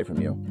 feet away from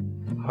you.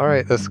 All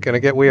right, this is gonna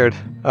get weird.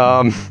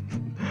 I'm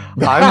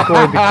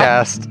going to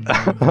cast.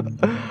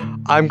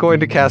 I'm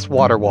going to cast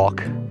Water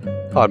Walk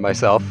on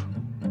myself.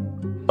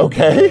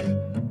 Okay.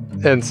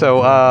 And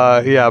so,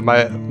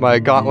 my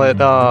gauntlet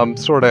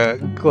sort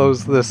of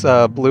glows this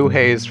blue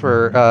haze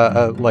for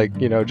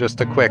just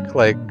a quick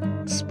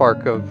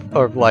spark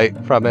of light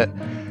from it,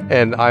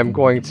 and I'm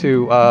going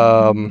to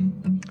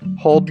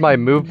hold my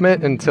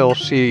movement until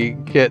she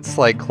gets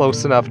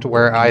close enough to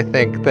where I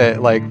think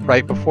that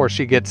right before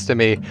she gets to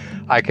me,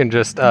 I can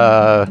just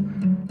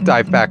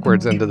dive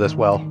backwards into this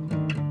well.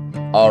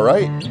 All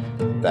right,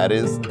 that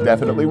is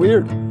definitely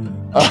weird.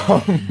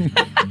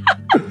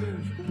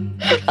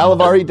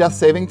 Alavari, death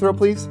saving throw,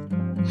 please.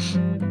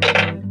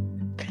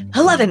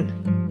 11.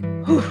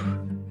 Whew.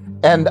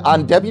 And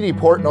on Deputy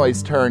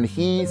Portnoy's turn,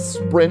 he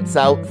sprints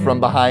out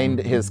from behind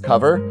his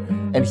cover,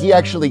 and he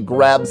actually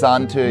grabs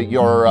onto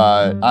your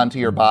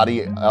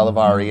body,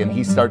 Alavari, and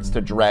he starts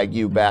to drag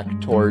you back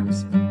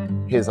towards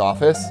his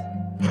office.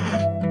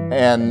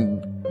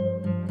 And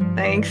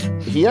Thanks.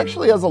 he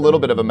actually has a little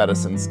bit of a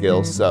medicine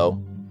skill,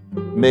 so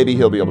maybe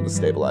he'll be able to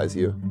stabilize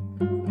you.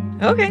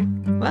 Okay.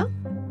 Well.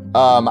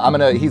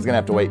 He's gonna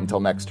have to wait until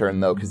next turn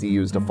though, because he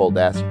used a full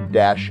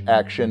dash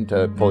action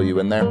to pull you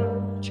in there.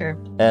 Sure.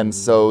 And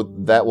so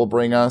that will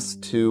bring us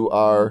to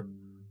our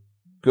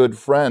good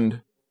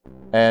friend,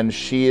 and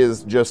she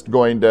is just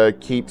going to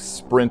keep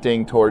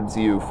sprinting towards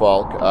you,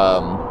 Falk.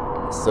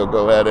 So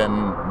go ahead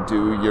and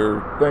do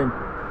your thing.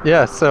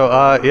 Yeah. So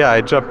I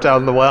jumped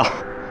down the well.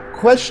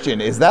 Question: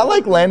 is that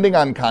like landing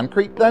on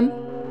concrete then?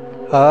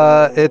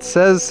 It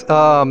says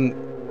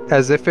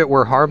as if it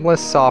were harmless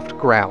soft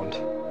ground.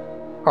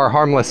 Or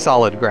harmless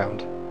solid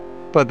ground.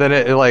 But then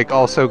it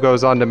also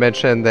goes on to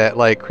mention that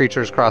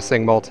creatures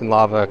crossing molten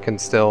lava can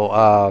still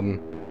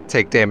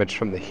take damage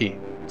from the heat.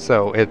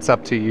 So it's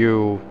up to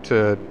you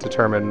to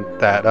determine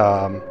that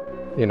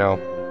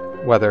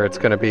whether it's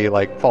going to be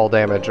fall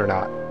damage or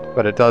not.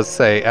 But it does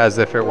say as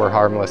if it were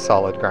harmless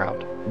solid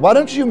ground. Why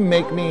don't you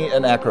make me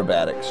an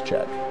acrobatics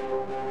check?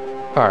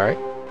 All right.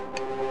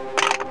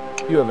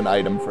 You have an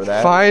item for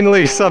that.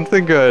 Finally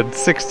something good.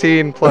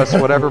 16 plus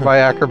whatever my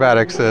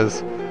acrobatics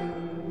is.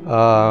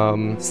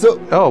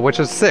 Which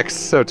is 6,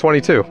 so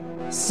 22.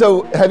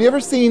 So, have you ever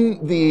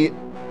seen the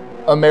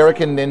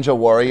American Ninja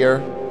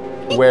Warrior,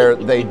 where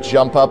they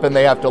jump up and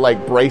they have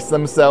to brace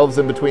themselves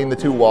in between the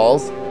two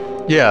walls?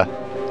 Yeah.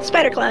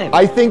 Spider climb.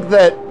 I think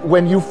that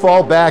when you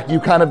fall back, you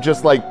kind of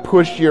just like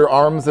push your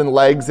arms and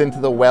legs into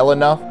the well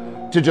enough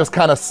to just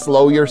kind of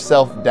slow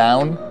yourself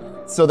down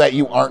so that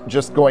you aren't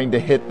just going to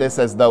hit this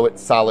as though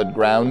it's solid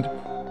ground.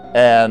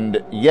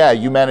 And yeah,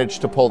 you manage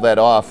to pull that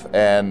off,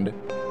 and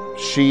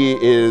she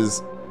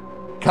is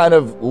kind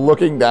of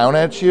looking down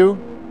at you,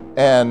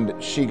 and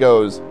she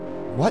goes,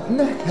 "What in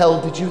the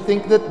hell did you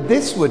think that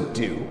this would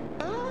do?"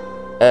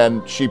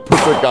 And she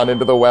puts her gun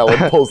into the well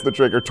and pulls the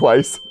trigger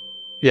twice.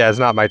 Yeah, it's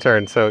not my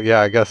turn, so yeah,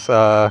 I guess,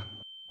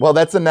 Well,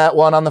 that's a nat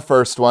 1 on the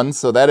first one,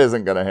 so that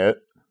isn't gonna hit.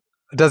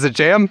 Does it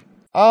jam?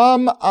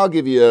 I'll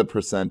give you a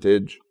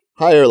percentage.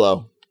 High or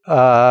low?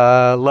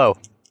 Low.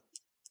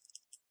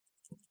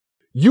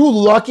 You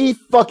lucky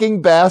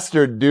fucking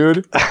bastard,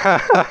 dude.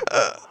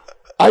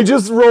 I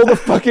just rolled a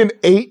fucking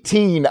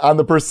 18 on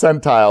the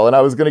percentile, and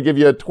I was gonna give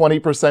you a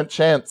 20%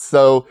 chance,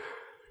 so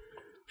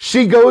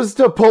she goes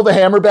to pull the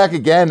hammer back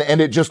again, and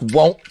it just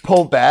won't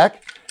pull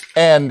back,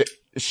 and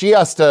she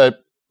has to,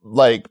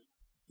 like,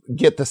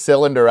 get the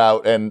cylinder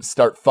out and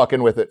start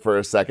fucking with it for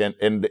a second,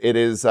 and it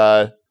is,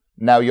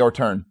 now your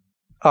turn.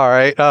 All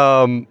right,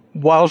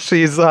 while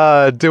she's,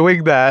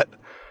 doing that,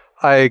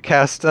 I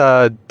cast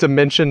a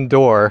Dimension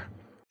Door.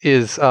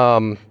 Is,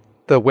 the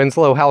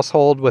Winslow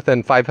household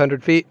within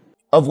 500 feet?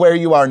 Of where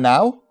you are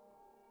now?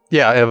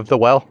 Yeah, of the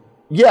well.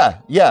 Yeah,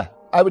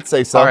 I would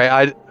say so. All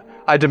right,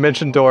 I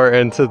Dimension Door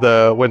into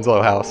the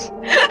Winslow house.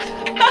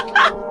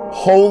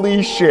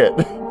 Holy shit.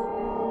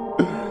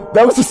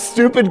 That was a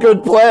stupid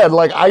good plan.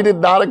 Like, I did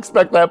not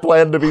expect that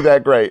plan to be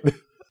that great.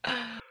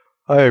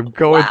 I am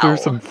going through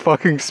some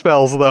fucking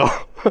spells, though.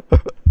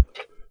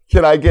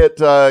 Can I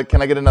get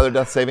another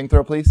death saving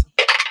throw, please?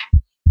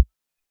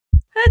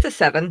 That's a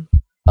 7.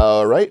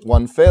 All right,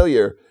 1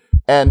 failure.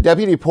 And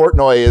Deputy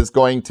Portnoy is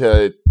going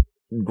to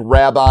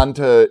grab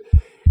onto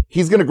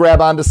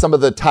some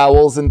of the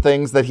towels and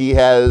things that he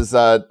has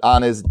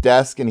on his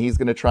desk, and he's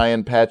going to try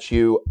and patch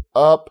you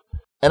up.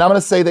 And I'm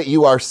going to say that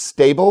you are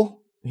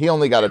stable. He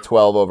only got a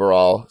 12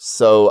 overall,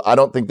 so I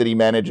don't think that he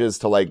manages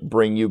to, like,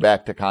 bring you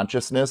back to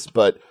consciousness,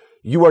 but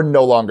you are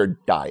no longer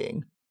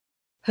dying.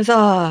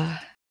 Huzzah!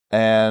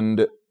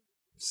 And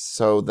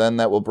so then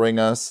that will bring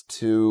us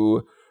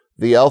to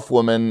the elf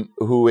woman,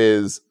 who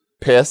is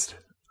pissed,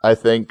 I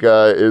think,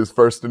 is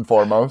first and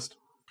foremost.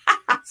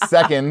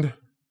 Second,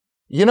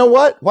 you know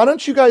what? Why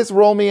don't you guys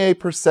roll me a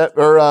percent,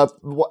 or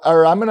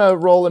I'm going to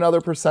roll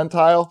another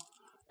percentile,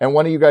 and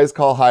one of you guys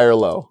call high or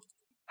low.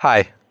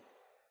 Hi.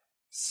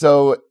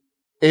 So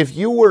if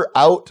you were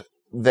out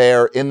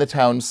there in the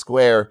town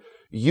square,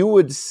 you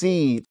would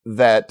see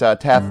that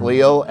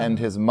Tathliel and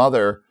his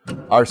mother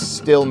are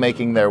still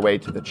making their way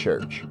to the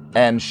church.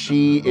 And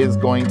she is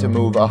going to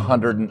move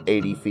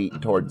 180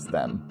 feet towards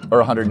them, or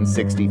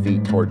 160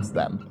 feet towards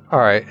them. All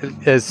right.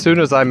 As soon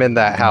as I'm in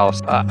that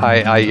house,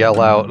 I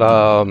yell out,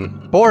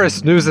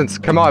 Boris, nuisance,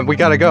 come on, we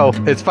gotta go.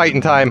 It's fighting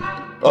time.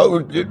 Oh,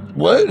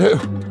 what?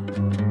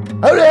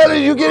 How the hell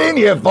did you get in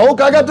here,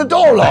 folk? I got the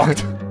door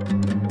locked.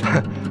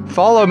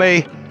 Follow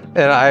me.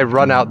 And I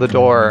run out the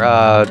door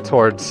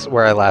towards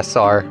where I last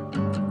saw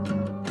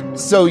her.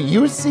 So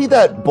you see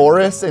that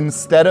Boris,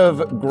 instead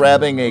of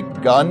grabbing a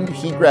gun,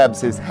 he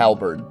grabs his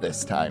halberd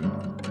this time.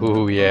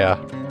 Ooh,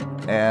 yeah.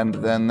 And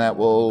then that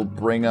will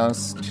bring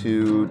us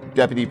to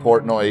Deputy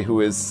Portnoy, who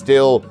is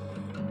still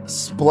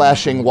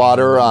splashing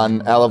water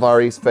on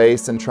Alavari's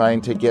face and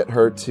trying to get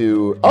her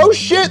to... Oh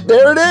shit,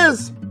 there it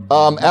is!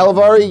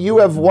 Alavari, you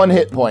have 1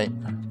 hit point.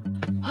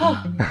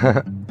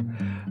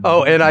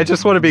 Oh, and I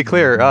just want to be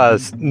clear,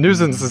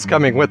 Nuisance is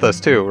coming with us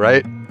too,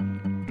 right?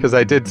 Because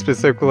I did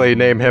specifically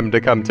name him to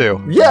come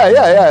too.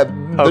 Yeah.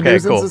 The okay,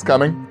 Nuisance cool. is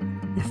coming.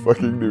 The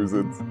fucking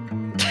Nuisance.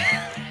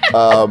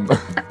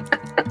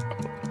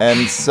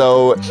 And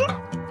so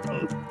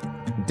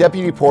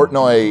Deputy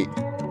Portnoy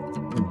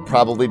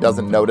probably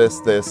doesn't notice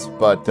this,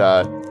 but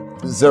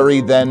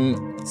Zuri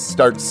then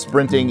starts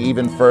sprinting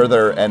even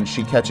further, and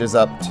she catches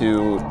up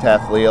to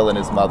Tathliel and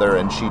his mother,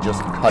 and she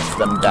just cuts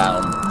them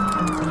down.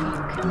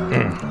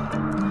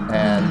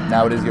 And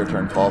now it is your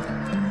turn, Falk.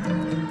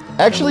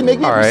 Actually, make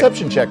me a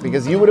perception check,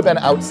 because you would have been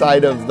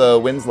outside of the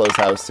Winslow's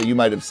house, so you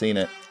might have seen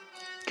it.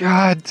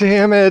 God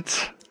damn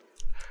it.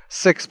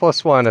 6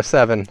 + 1, a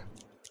 7.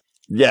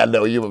 Yeah,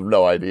 no, you have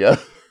no idea.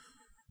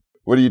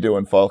 What are you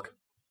doing, Falk?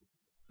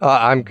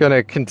 I'm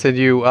gonna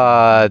continue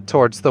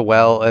towards the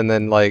well and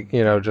then,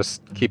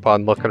 just keep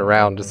on looking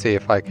around to see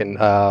if I can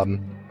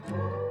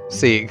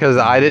see, because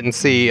I didn't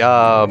see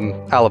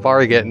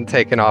Alavari getting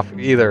taken off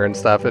either and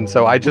stuff, and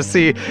so I just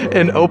see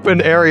an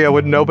open area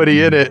with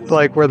nobody in it,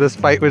 like where this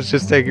fight was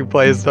just taking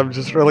place. I'm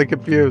just really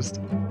confused.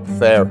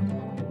 Fair.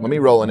 Let me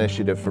roll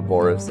initiative for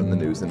Boris and the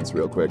Nuisance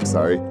real quick,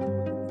 sorry.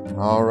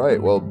 All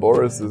right, well,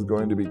 Boris is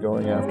going to be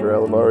going after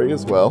Alavari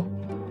as well.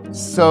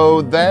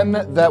 So then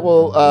that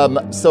will,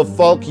 so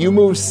Falk, you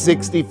move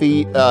 60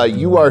 feet.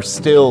 You are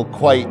still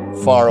quite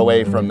far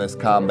away from this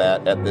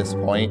combat at this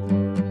point.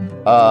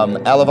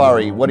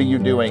 Alavari, what are you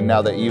doing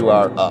now that you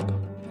are up?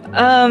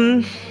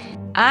 I'm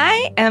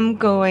trying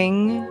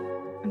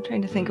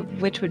to think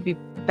of which would be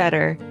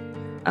better.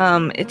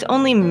 It's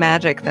only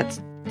magic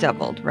that's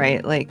doubled,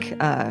 right? Like,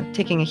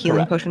 taking a healing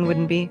Correct. potion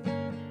wouldn't be.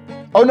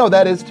 Oh no,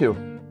 that is too.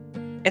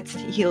 It's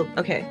healed.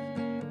 Okay.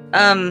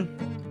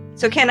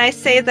 So can I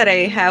say that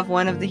I have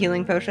one of the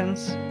healing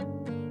potions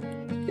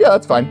Yeah,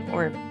 that's fine.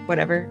 or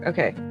whatever?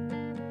 Okay.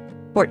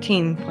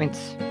 14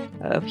 points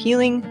of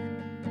healing.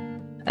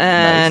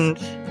 And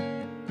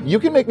You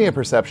can make me a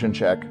perception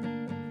check.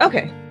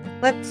 okay,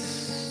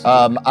 let's.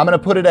 I'm gonna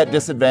put it at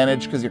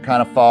disadvantage because you're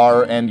kind of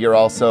far and you're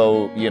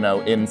also,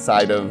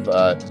 inside of.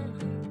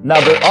 Now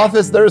the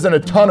office, there isn't a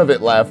ton of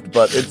it left,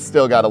 but it's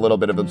still got a little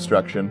bit of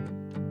obstruction.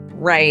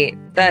 Right,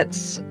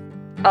 that's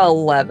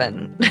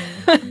 11.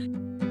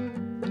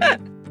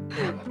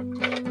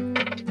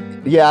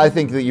 Yeah, I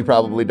think that you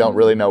probably don't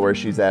really know where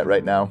she's at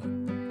right now.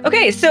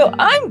 Okay, so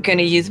I'm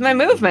gonna use my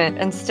movement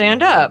and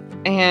stand up,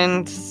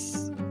 and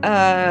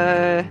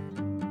I'll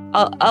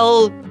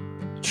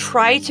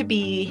try to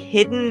be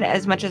hidden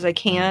as much as I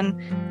can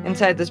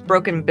inside this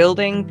broken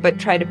building, but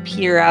try to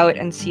peer out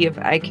and see if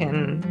I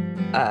can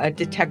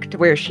detect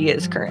where she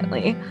is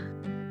currently.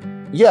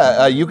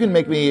 Yeah, you can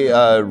make me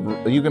a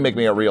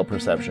real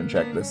perception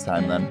check this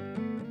time then.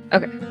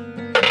 Okay.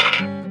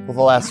 Well,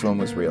 the last one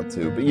was real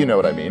too, but you know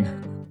what I mean.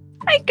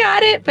 I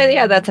got it, but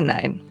yeah, that's a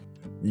 9.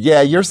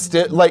 Yeah, you're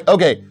still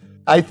okay.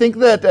 I think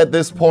that at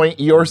this point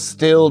you're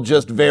still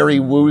just very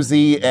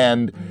woozy,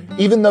 and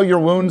even though your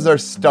wounds are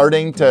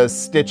starting to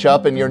stitch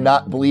up and you're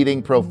not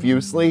bleeding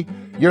profusely,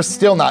 you're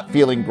still not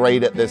feeling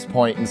great at this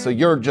point, and so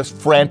you're just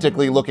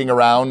frantically looking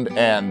around,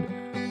 and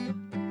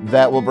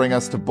that will bring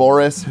us to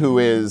Boris, who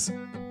is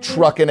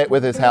trucking it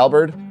with his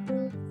halberd,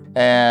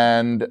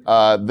 and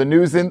the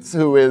nuisance,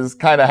 who is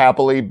kind of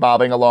happily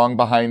bobbing along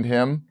behind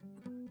him,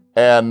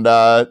 and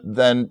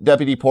then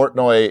Deputy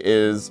Portnoy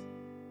is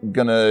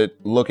gonna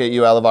look at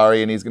you,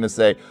 Alivari, and he's gonna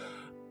say,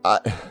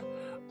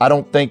 I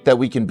don't think that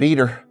we can beat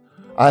her.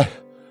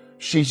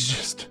 She's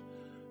just,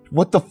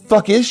 what the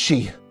fuck is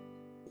she?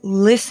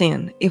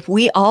 Listen, if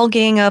we all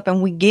gang up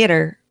and we get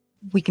her,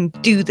 we can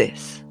do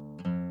this.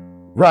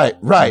 Right.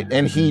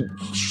 And he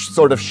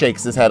sort of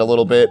shakes his head a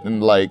little bit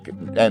and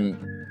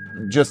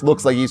just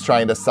looks like he's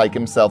trying to psych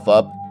himself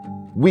up.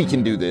 We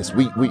can do this.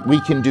 We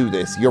can do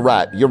this. You're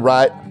right.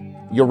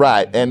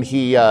 And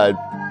he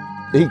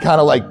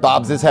kind of like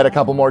bobs his head a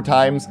couple more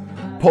times,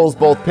 pulls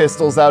both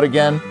pistols out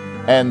again,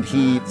 and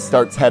he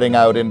starts heading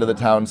out into the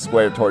town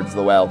square towards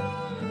the well.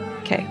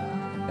 Okay.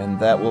 And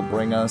that will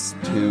bring us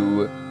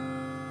to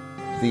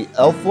the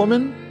elf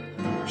woman.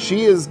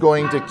 She is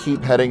going to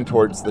keep heading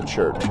towards the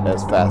church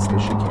as fast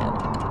as she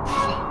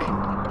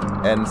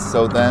can. And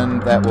so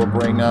then that will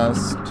bring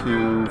us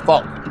to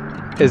Falk.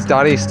 Is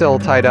Donnie still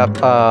tied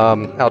up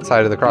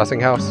outside of the crossing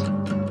house?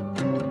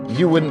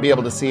 You wouldn't be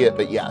able to see it,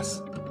 but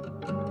yes.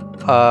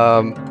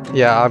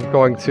 Yeah, I'm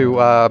going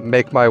to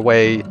make my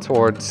way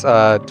towards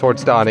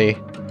Donnie.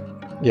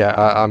 Yeah,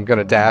 I'm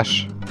gonna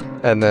dash,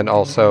 and then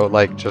also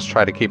like just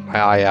try to keep my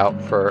eye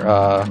out for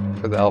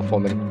the elf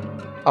woman.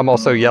 I'm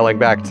also yelling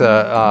back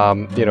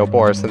to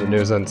Boris and the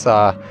nuisance.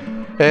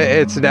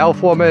 It's an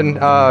elf woman,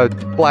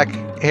 black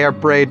hair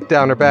braid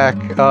down her back,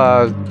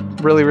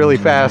 really really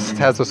fast,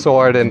 has a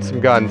sword and some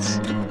guns.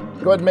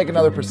 Go ahead and make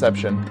another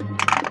perception.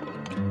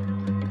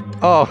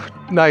 Oh,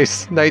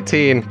 nice.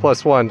 19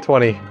 plus 1,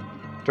 20.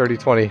 Dirty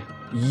 20.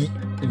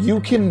 You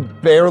can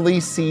barely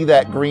see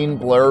that green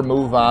blur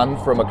move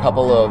on from a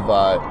couple of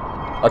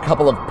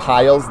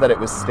piles that it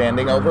was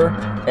standing over,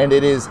 and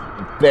it is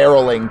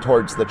barreling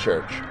towards the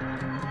church.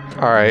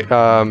 All right.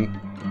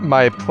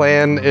 My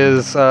plan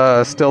is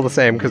still the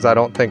same because I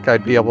don't think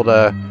I'd be able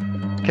to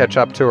catch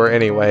up to her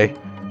anyway,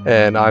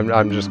 and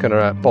I'm just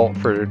gonna bolt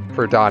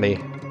for Donnie.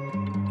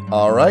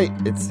 All right.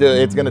 It's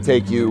going to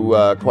take you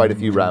quite a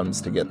few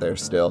rounds to get there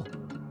still.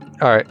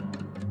 All right.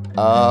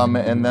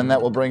 And then that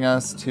will bring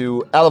us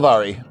to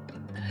Alivari.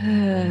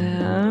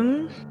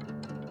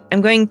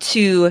 I'm going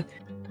to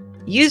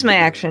use my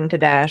action to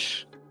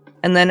dash,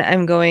 and then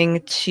I'm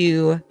going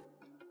to.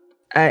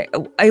 I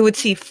would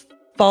see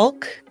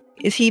Falk.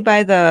 Is he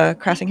by the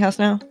crossing house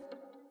now?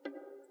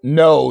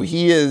 No,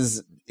 he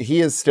is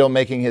still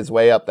making his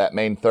way up that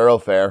main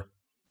thoroughfare.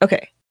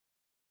 Okay.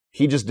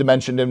 He just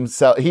dimensioned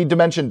himself. He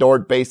dimension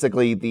doored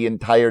basically the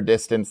entire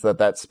distance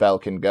that spell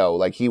can go.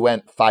 Like he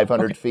went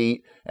 500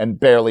 feet and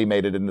barely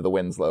made it into the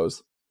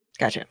Winslows.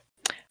 Gotcha.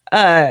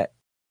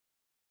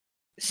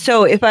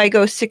 So if I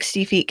go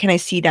 60 feet, can I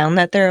see down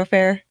that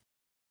thoroughfare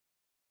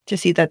to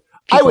see that?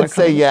 I would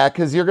say yeah,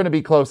 because you're going to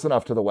be close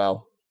enough to the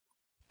well.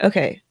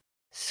 Okay.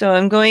 So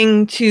I'm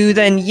going to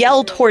then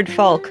yell toward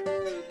Falk.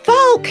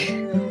 Falk!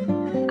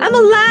 I'm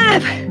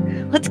alive!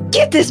 Let's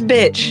get this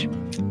bitch!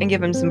 And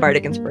give him some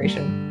bardic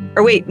inspiration.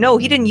 Or wait, no,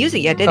 he didn't use it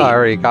yet, did he? I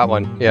already got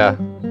one. Yeah.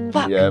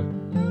 Fuck. Yeah.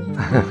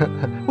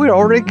 We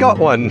already got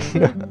one.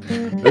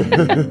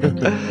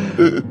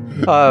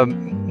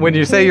 When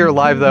you say you're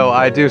alive, though,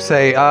 I do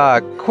say,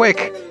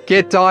 quick,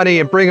 get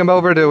Donnie and bring him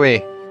over to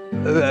me.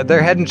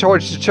 They're heading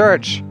towards the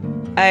church.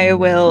 I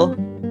will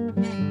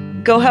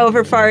go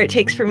however far it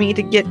takes for me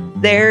to get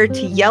there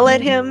to yell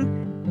at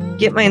him,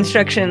 get my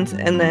instructions,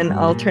 and then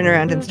I'll turn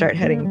around and start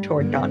heading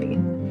toward Donnie.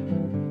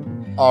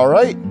 All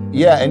right.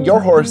 Yeah, and your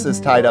horse is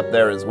tied up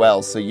there as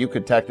well, so you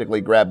could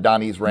technically grab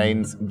Donnie's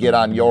reins, get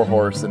on your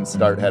horse, and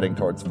start heading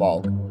towards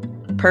Falk.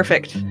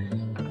 Perfect.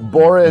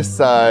 Boris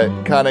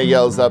kind of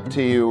yells up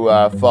to you,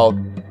 Falk.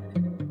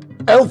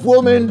 Elf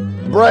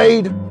woman,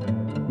 braid,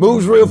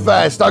 moves real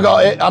fast. I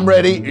got it. I'm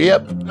ready.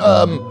 Yep.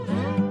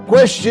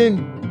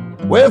 Question.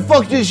 Where the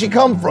fuck did she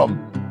come from?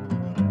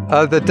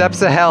 The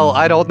depths of hell.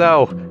 I don't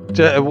know. We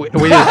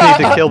just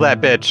need to kill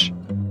that bitch.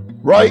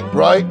 Right.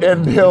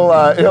 And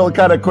he'll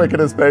kind of quicken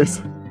his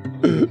pace.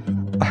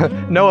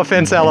 No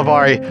offense,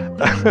 Alavari.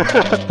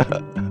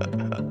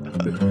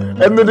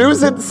 And the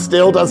nuisance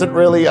still doesn't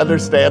really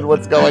understand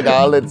what's going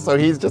on, and so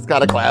he's just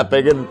kind of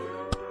clapping and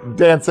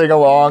dancing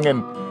along,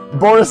 and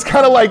Boris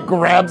kind of like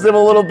grabs him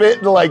a little bit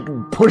and like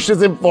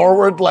pushes him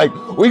forward, like,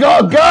 we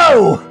gotta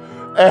go!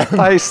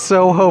 And, I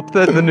so hope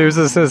that the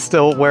nuisance is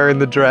still wearing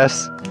the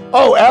dress.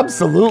 oh,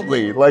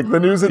 absolutely. Like, the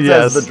nuisance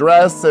has the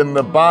dress and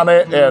the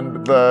bonnet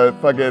and the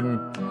fucking,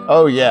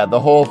 oh yeah, the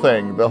whole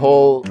thing, the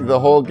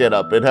whole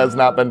getup. It has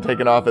not been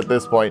taken off at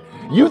this point.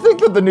 You think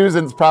that the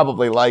nuisance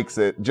probably likes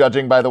it,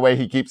 judging by the way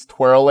he keeps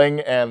twirling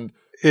and...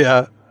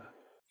 Yeah.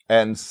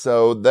 And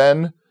so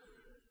then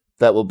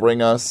that will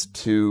bring us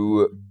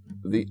to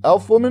the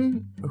elf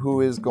woman,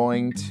 who is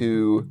going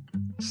to...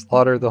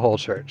 slaughter the whole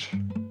church.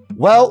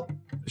 Well,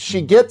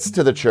 she gets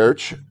to the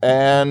church,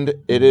 and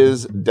it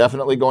is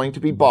definitely going to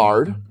be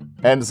barred.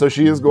 And so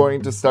she is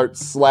going to start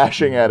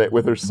slashing at it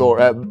with her sword,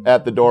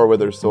 at the door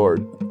with her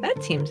sword.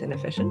 That seems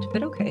inefficient,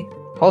 but okay.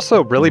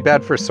 Also, really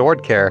bad for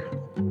sword care.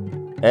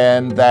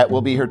 And that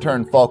will be her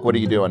turn. Falk, what are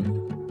you doing?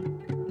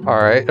 All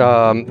right.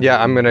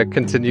 Yeah, I'm gonna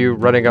continue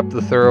running up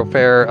the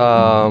thoroughfare.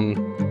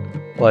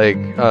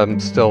 I'm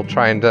still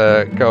trying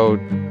to go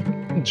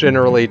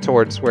generally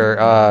towards where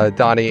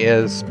Donnie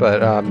is,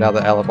 but now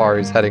that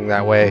Alabari's heading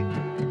that way,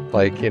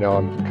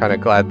 I'm kind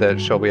of glad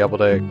that she'll be able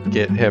to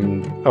get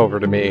him over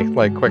to me,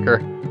 quicker.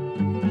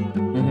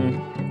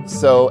 Mm-hmm.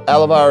 So,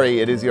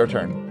 Alavari, it is your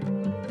turn.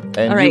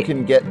 And you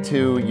can get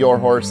to your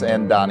horse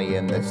and Donnie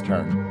in this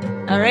turn.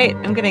 All right,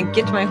 I'm going to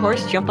get to my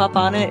horse, jump up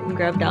on it, and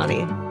grab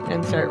Donnie,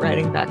 and start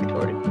riding back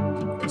toward it.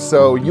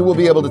 So, you will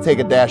be able to take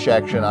a dash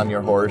action on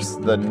your horse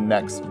the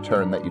next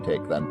turn that you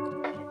take, then.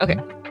 Okay.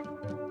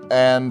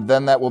 And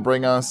then that will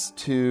bring us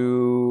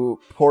to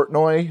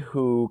Portnoy,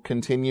 who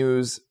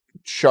continues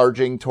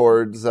charging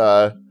towards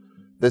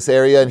this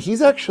area, and he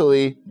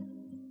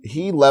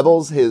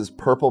levels his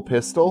purple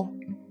pistol,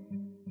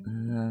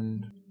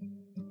 and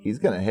he's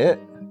gonna hit.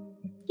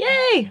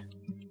 Yay!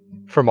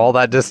 From all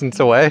that distance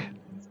away?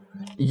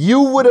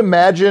 You would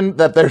imagine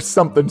that there's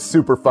something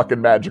super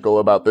fucking magical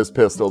about this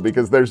pistol,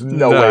 because there's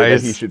no way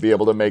that he should be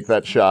able to make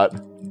that shot.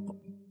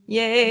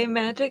 Yay,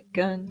 magic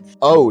guns.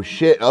 Oh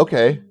shit,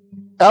 okay.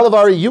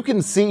 Alavari, you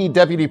can see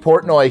Deputy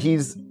Portnoy.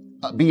 He's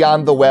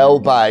beyond the well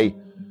by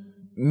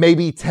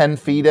maybe 10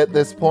 feet at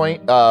this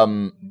point.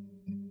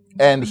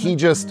 And he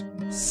just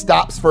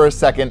stops for a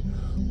second,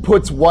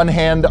 puts one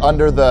hand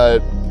under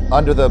the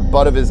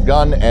butt of his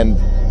gun and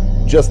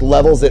just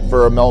levels it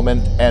for a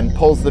moment and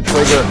pulls the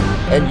trigger,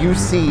 and you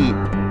see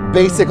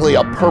basically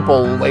a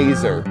purple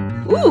laser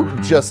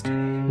just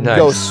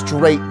go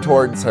straight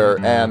towards her,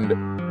 and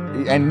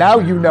now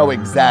you know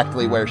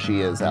exactly where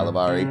she is,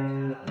 Alavari.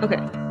 Okay.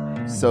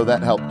 So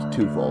that helped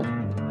twofold.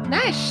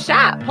 Nice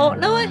shot,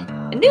 Portnoy.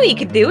 I knew you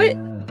could do it.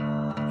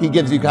 He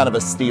gives you kind of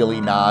a steely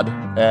nod,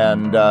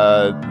 and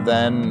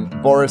then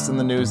Boris and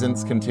the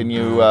nuisance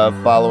continue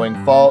following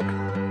Falk.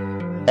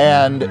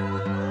 And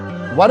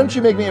why don't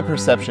you make me a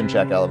perception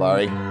check,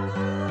 Alavari?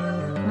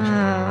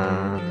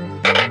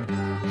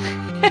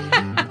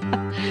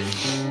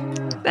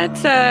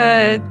 That's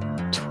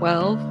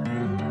 12.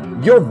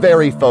 You're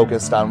very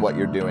focused on what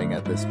you're doing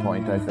at this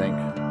point, I think.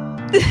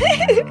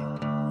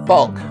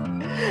 Falk,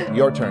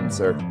 your turn,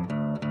 sir.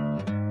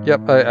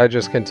 Yep, I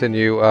just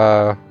continue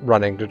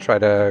running to try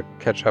to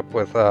catch up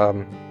with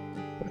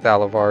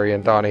Alavari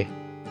and Donnie.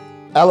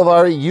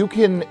 Alavari, you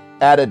can,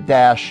 at a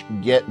dash,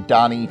 get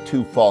Donnie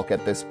to Falk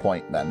at this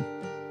point, then.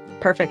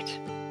 Perfect.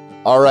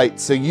 All right,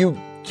 so you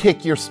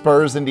kick your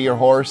spurs into your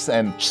horse,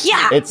 and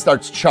it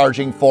starts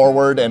charging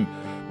forward, and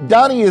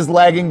Donnie is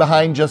lagging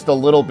behind just a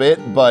little bit,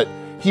 but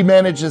he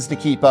manages to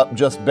keep up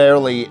just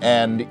barely,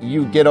 and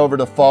you get over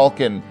to Falk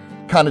and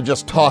kind of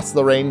just toss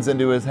the reins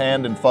into his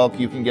hand, and Falk,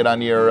 you can get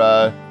on your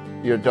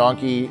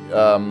donkey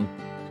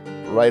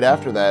right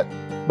after that.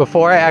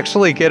 Before I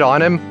actually get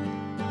on him,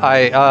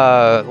 I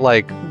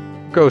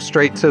go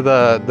straight to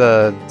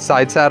the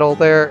side saddle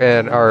there,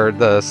 or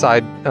the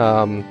side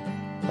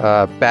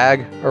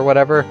bag or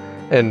whatever,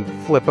 and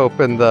flip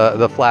open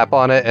the flap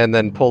on it, and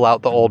then pull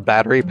out the old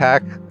battery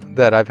pack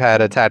that I've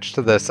had attached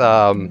to this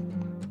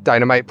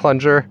dynamite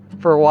plunger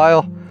for a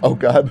while. Oh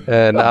God!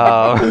 And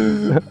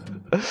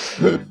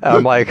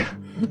I'm like,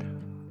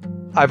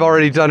 I've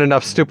already done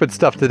enough stupid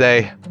stuff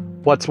today.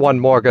 What's one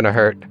more gonna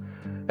hurt?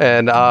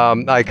 And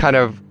I kind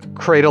of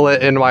cradle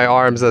it in my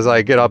arms as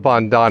I get up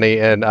on Donnie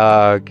and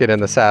get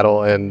in the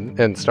saddle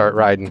and start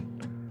riding.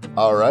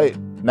 All right.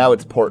 Now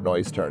it's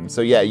Portnoy's turn.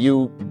 So yeah,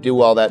 you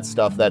do all that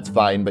stuff, that's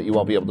fine, but you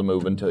won't be able to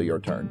move until your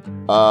turn.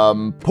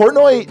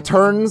 Portnoy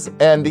turns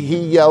and he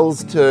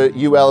yells to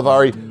you,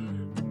 Alavari,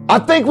 I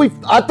think we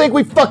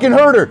fucking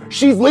heard her.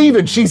 She's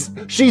leaving. She's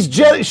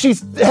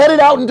headed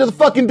out into the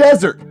fucking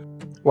desert.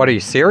 What, are you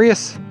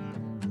serious?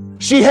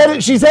 She's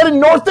headed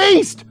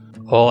northeast.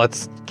 Well,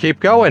 let's keep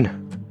going.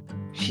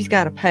 She's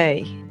got to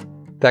pay.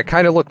 That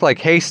kind of looked like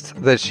haste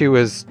that she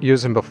was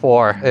using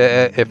before.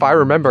 If I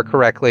remember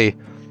correctly,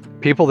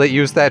 people that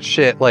use that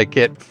shit, like,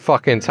 get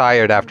fucking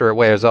tired after it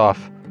wears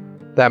off.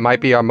 That might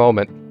be our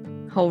moment.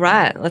 All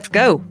right, let's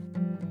go.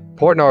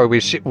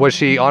 Portnoy, was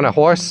she on a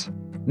horse?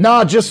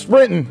 Nah, just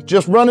sprinting.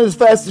 Just running as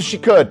fast as she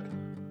could.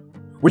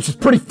 Which is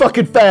pretty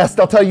fucking fast,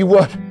 I'll tell you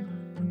what.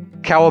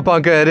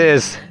 Cowabunga it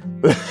is.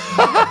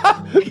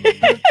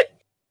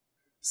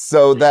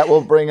 So that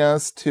will bring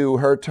us to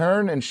her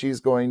turn, and she's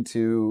going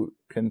to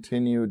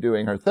continue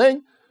doing her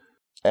thing.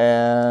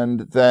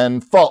 And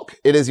then, Falk,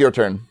 it is your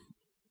turn.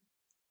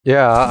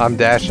 Yeah, I'm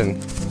dashing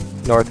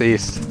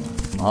northeast.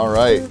 All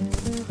right.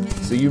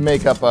 So you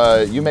make up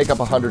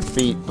 100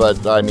 feet,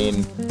 but I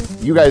mean,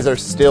 you guys are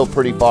still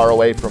pretty far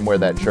away from where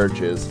that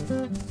church is.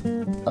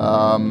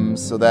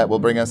 So that will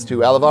bring us to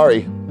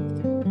Alavari.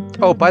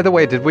 Oh, by the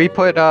way, did we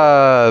put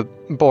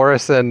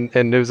Boris and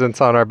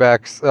Nuisance on our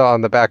backs,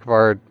 on the back of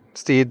our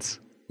steeds?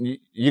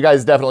 You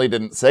guys definitely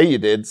didn't say you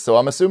did, so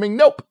I'm assuming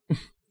nope.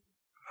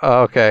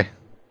 Oh, okay.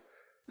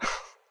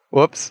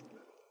 Whoops.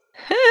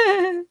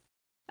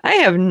 I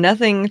have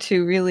nothing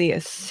to really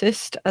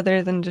assist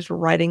other than just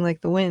riding like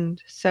the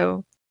wind,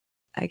 so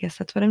I guess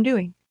that's what I'm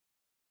doing.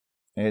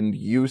 And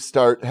you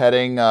start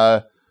heading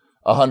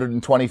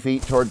 120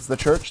 feet towards the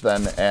church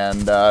then,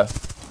 and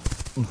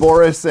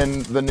Boris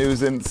and the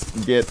Nuisance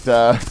get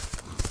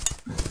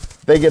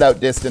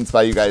outdistanced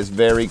by you guys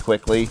very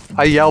quickly.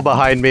 I yell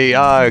behind me,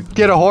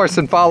 get a horse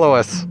and follow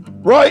us.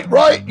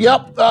 Right,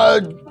 yep.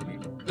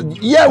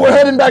 Yeah, we're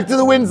heading back to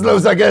the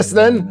Winslows, I guess,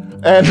 then.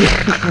 And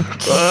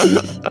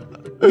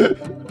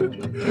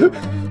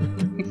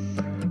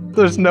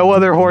there's no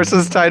other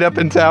horses tied up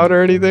in town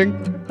or anything?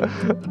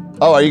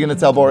 Oh, are you going to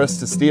tell Boris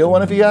to steal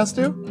one if he has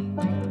to?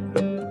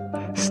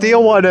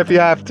 Steal one if you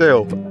have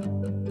to.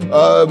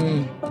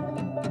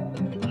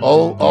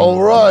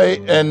 All right.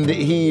 And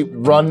he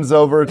runs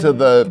over to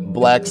the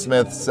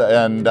blacksmith's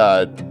and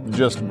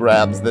just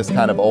grabs this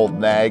kind of old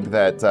nag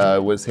that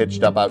was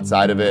hitched up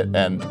outside of it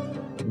and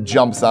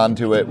jumps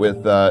onto it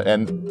with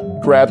and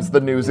grabs the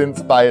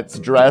Nuisance by its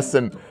dress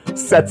and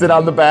sets it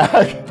on the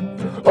back.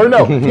 Or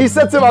no, he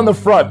sets him on the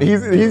front.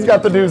 He's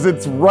got the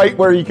Nuisance right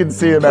where you can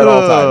see him at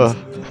all times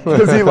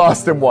because he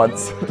lost him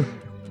once.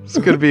 It's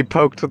gonna be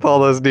poked with all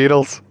those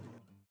needles.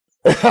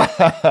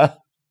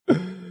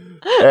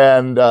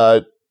 And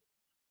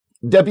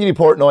Deputy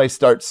Portnoy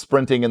starts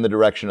sprinting in the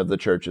direction of the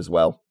church as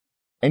well.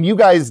 And you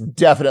guys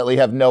definitely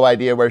have no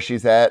idea where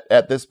she's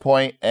at this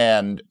point.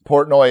 And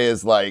Portnoy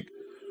is like,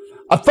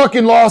 I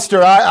fucking lost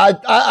her.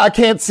 I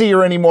can't see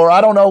her anymore. I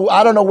don't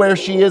know where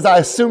she is. I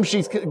assume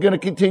she's going to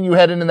continue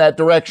heading in that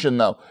direction,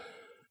 though.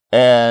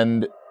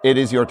 And it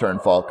is your turn,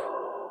 Falk.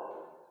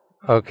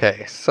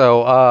 Okay,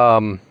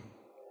 so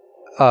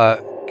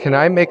can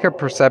I make a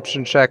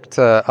perception check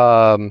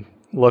to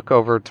look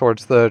over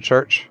towards the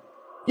church?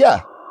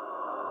 Yeah,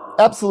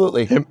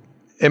 absolutely.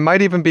 It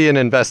might even be an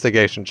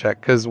investigation check,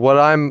 because what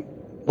I'm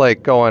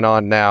like going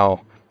on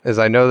now is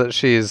I know that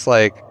she's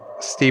like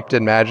steeped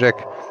in magic.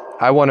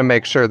 I want to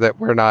make sure that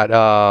we're not,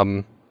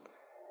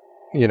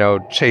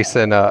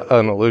 chasing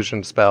an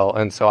illusion spell.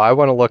 And so I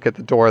want to look at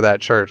the door of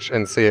that church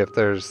and see if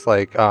there's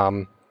like,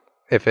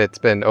 if it's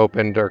been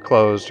opened or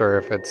closed or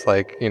if it's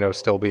like,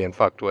 still being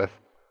fucked with.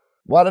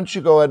 Why don't you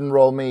go ahead and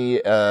roll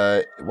me,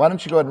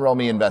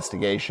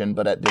 investigation,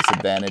 but at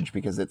disadvantage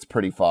because it's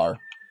pretty far.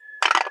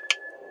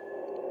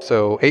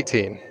 So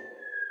 18.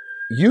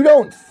 You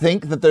don't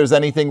think that there's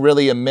anything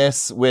really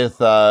amiss with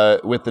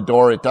the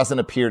door. It doesn't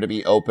appear to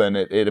be open.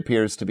 It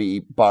appears to be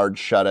barred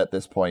shut at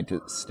this point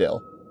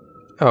still.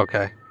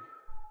 Okay.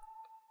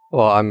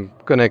 Well, I'm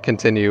going to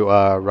continue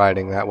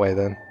riding that way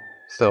then,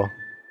 still.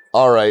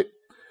 All right.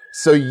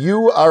 So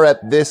you are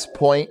at this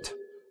point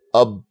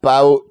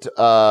about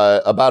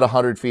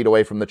 100 feet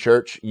away from the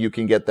church. You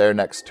can get there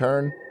next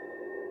turn.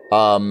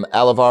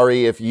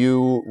 Alavari, if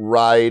you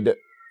ride...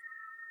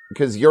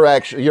 Because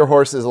your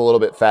horse is a little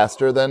bit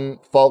faster than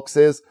Falk's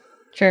is.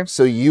 Sure.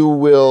 So you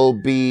will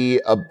be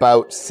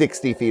about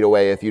 60 feet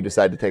away if you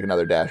decide to take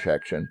another dash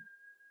action.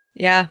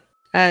 Yeah,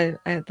 that's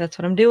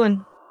what I'm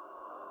doing.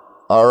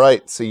 All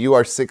right, so you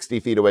are 60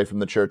 feet away from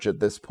the church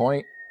at this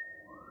point.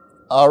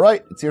 All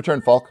right, it's your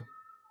turn, Falk.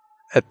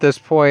 At this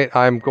point,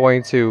 I'm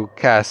going to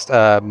cast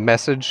a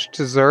message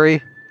to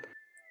Zuri.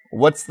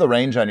 What's the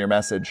range on your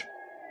message?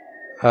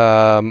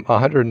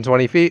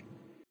 120 feet.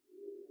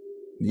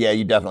 Yeah,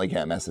 you definitely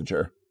can't message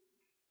her.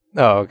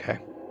 Oh, okay.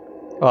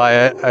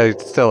 Well, I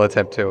still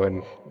attempt to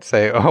and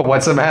say, "Oh,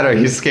 what's the matter? Are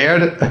you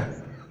scared?"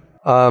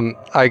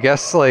 I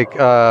guess like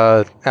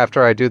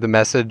after I do the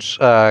message,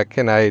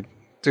 can I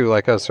do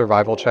like a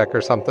survival check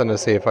or something to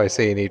see if I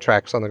see any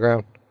tracks on the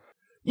ground?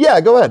 Yeah,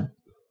 go ahead.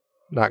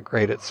 Not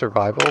great at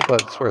survival,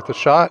 but it's worth a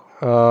shot.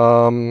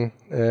 And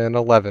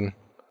 11.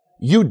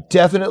 You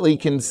definitely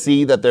can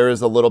see that there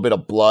is a little bit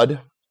of blood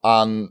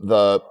on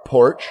the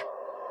porch.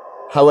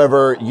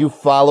 However, you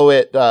follow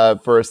it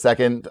for a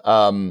second.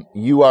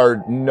 You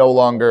are no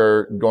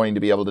longer going to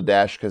be able to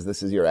dash because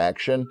this is your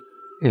action.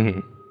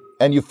 Mm-hmm.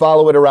 And you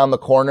follow it around the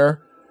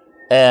corner,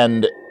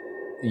 and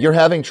you're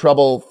having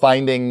trouble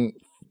finding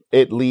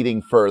it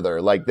leading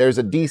further. Like, there's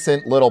a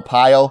decent little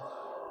pile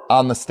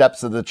on the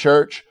steps of the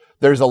church.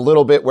 There's a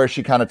little bit where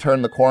she kind of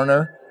turned the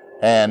corner,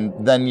 and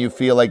then you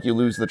feel like you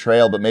lose the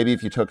trail, but maybe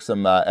if you took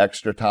some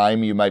extra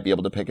time, you might be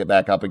able to pick it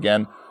back up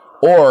again.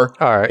 Or,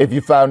 All right. if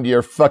you found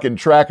your fucking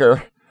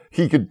tracker,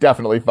 he could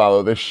definitely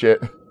follow this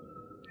shit.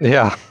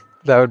 Yeah,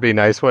 that would be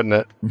nice, wouldn't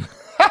it?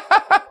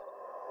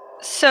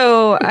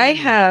 So I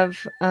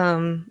have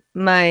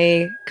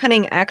my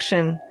cunning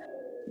action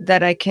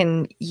that I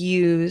can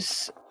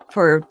use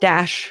for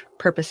dash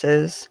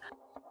purposes.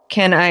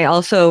 Can I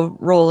also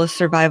roll a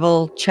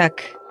survival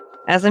check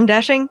as I'm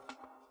dashing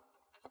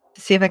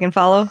to see if I can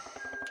follow?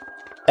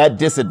 At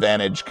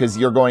disadvantage, because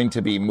you're going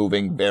to be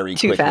moving very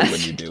Too quickly fast.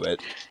 when you do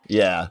it.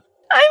 Yeah.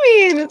 I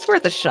mean, it's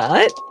worth a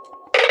shot.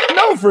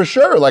 No, for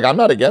sure. Like, I'm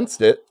not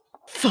against it.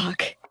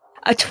 Fuck.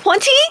 A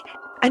 20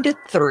 and a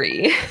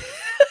 3.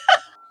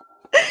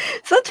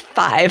 So that's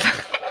 5.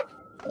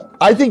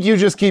 I think you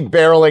just keep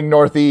barreling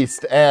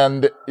northeast,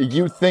 and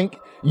you think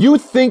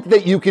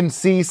that you can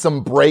see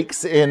some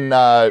breaks in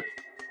the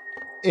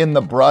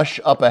brush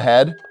up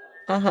ahead,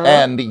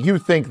 and you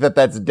think that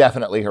that's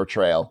definitely her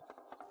trail.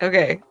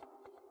 Okay.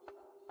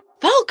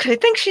 Volk, I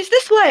think she's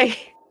this way.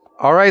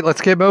 All right,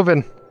 let's get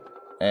moving.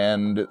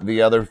 And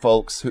the other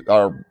folks who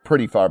are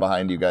pretty far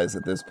behind you guys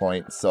at this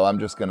point, so I'm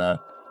gonna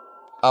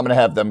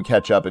have them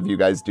catch up if you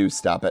guys do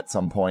stop at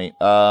some point.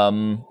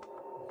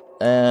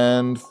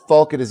 And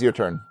Falk, it is your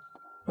turn.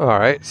 All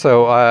right,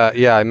 so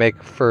yeah, I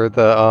make for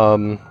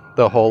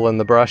the hole in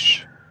the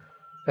brush,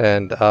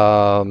 and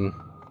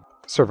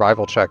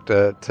survival check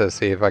to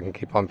see if I can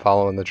keep on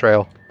following the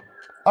trail.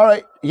 All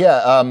right,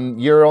 yeah,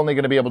 you're only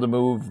going to be able to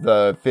move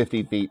the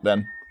 50 feet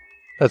then.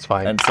 That's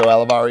fine. And so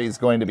Alavari is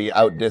going to be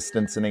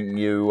outdistancing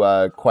you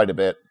quite a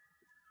bit.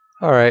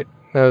 All right,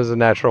 that was a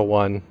natural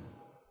 1.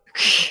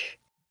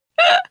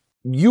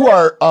 You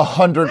are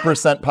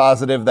 100%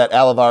 positive that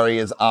Alavari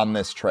is on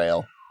this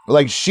trail.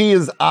 Like, she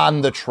is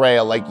on the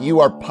trail. Like, you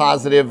are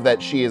positive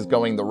that she is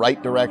going the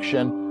right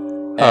direction.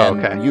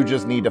 And okay. You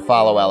just need to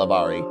follow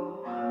Alavari.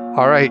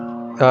 All right,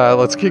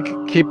 let's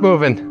keep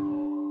moving.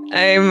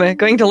 I'm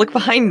going to look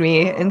behind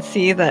me and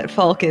see that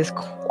Falk is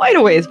quite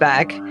a ways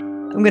back.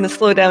 I'm going to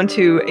slow down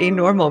to a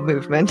normal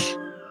movement.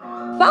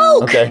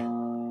 Falk! Okay.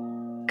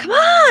 Come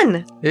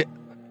on!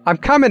 I'm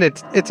coming.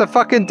 It's a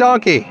fucking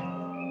donkey.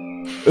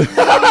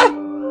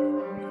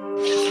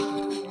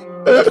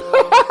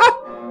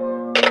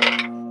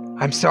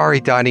 I'm sorry,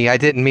 Donnie. I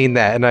didn't mean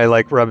that. And I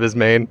rub his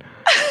mane.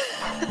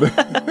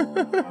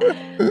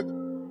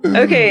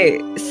 Okay,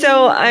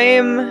 so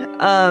I'm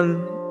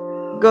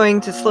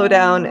going to slow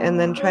down and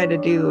then try to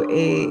do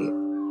a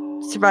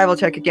survival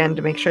check again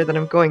to make sure that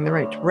I'm going the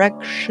right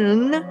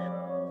direction.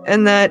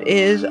 And that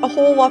is a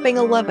whole whopping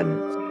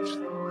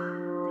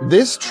 11.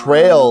 This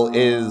trail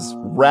is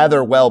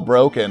rather well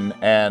broken,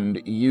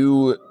 and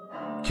you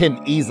can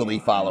easily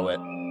follow it.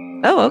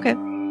 Oh, okay.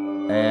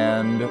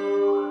 And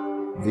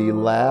the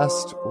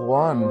last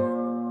one.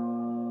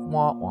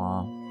 Wah,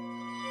 wah.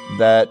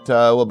 That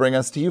will bring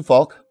us to you,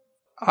 Falk.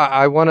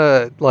 I want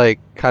to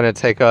kind of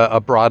take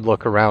a broad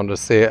look around to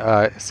see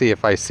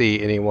if I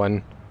see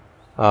anyone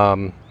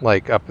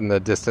up in the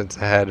distance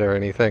ahead or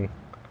anything.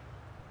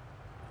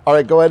 All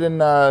right, go ahead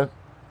and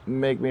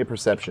make me a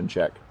perception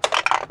check.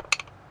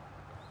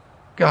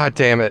 God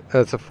damn it.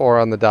 That's a 4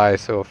 on the die,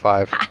 so a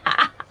 5.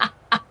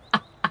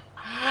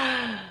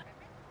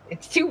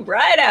 It's too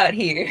bright out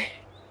here.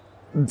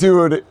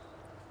 Dude,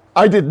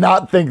 I did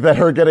not think that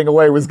her getting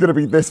away was going to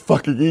be this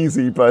fucking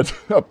easy, but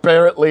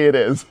apparently it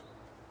is.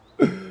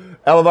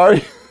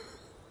 Alavari,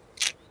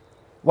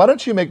 why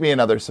don't you make me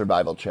another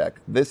survival check?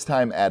 This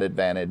time at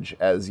advantage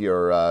as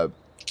your,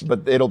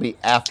 but it'll be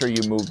after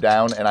you move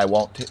down, and I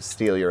won't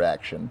steal your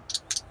action.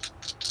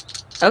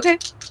 Okay.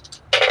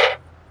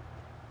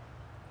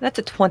 That's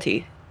a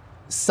 20.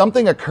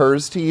 Something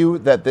occurs to you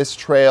that this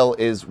trail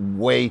is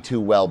way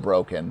too well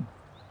broken,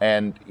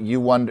 and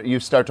you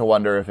start to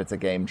wonder if it's a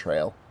game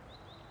trail.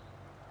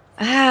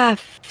 Ah,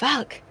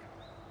 fuck.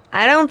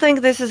 I don't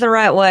think this is the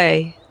right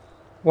way.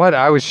 What?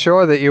 I was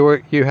sure that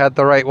you had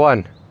the right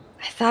one.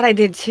 I thought I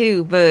did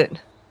too, but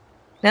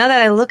now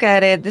that I look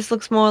at it, this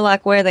looks more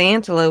like where the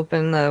antelope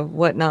and the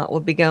whatnot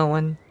would be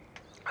going.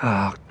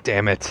 Oh,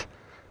 damn it.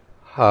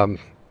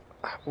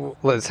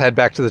 Let's head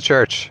back to the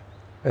church.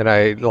 And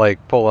I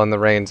pull on the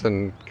reins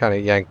and kind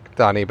of yank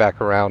Donnie back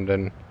around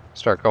and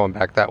start going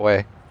back that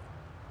way.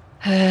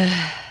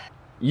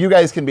 You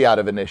guys can be out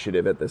of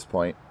initiative at this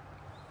point.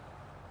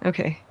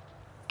 Okay.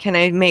 Can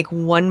I make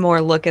one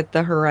more look at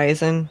the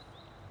horizon?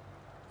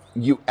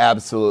 You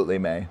absolutely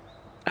may.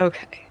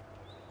 Okay.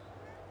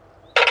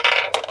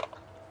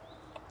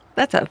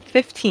 That's a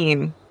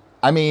 15.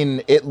 I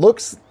mean, it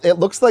looks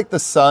like the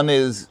sun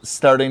is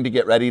starting to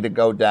get ready to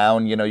go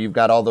down. You know, you've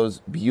got all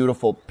those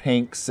beautiful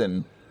pinks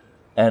and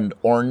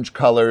orange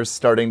colors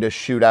starting to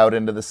shoot out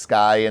into the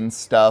sky and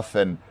stuff,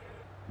 and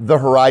the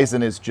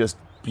horizon is just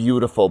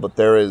beautiful, but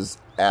there is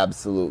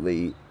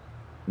absolutely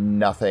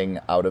nothing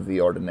out of the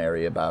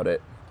ordinary about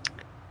it.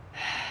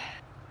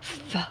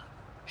 Fuck.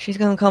 She's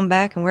gonna come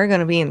back and we're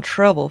gonna be in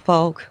trouble,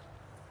 folk.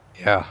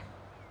 Yeah.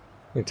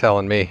 You're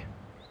telling me.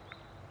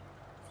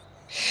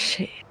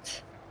 Shit.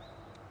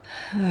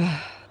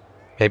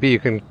 Maybe you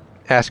can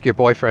ask your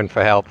boyfriend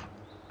for help.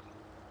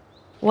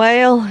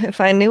 Well, if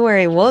I knew where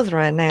he was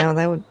right now,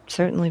 that would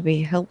certainly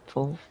be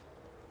helpful.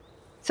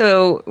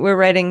 So we're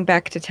riding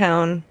back to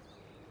town,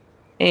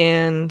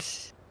 and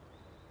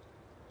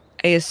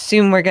I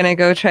assume we're gonna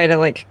go try to,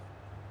 like,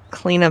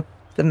 clean up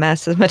the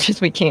mess as much as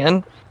we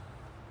can.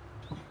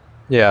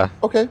 Yeah,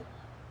 Okay.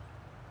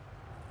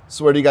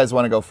 So where do you guys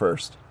want to go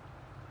first?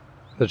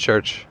 the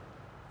church.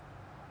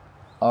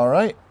 All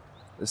right.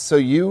 So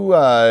you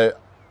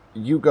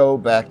go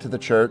back to the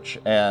church,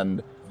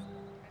 and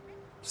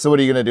so what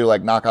are you going to do,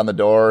 like knock on the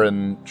door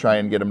and try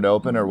and get them to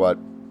open, or what?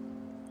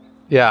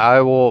 Yeah,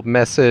 I will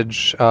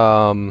message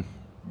Andrea.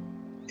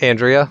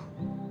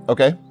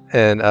 Okay.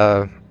 And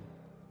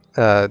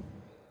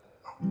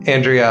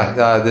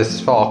Andrea, this is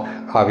Falk,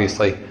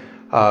 obviously.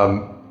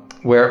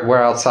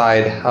 We're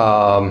outside.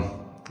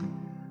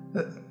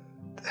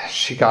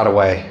 She got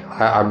away.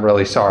 I'm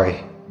really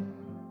sorry.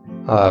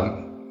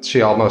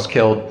 She almost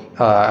killed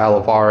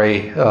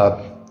Alivari.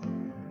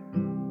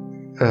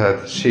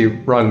 She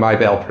rung my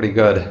bell pretty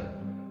good,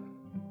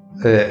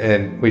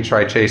 and we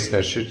tried chasing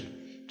her. She's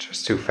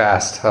just too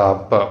fast.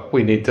 But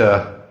we need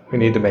to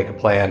make a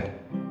plan.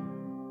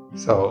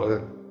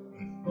 So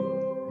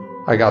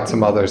I got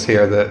some others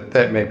here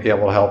that may be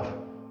able to help.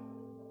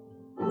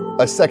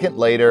 A second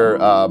later,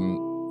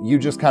 you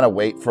just kind of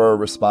wait for a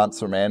response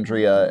from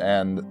Andrea,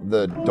 and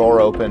the door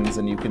opens,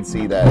 and you can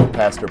see that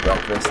Pastor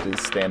Breakfast is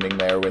standing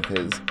there with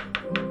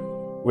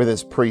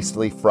his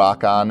priestly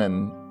frock on,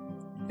 and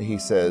he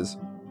says,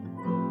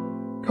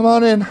 "Come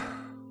on in."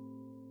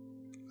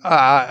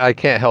 I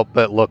can't help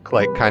but look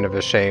like kind of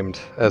ashamed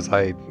as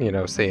I,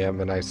 see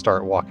him, and I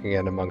start walking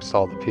in amongst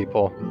all the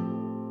people.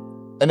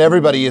 And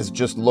everybody is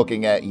just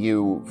looking at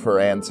you for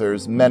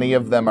answers. Many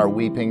of them are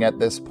weeping at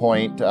this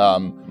point.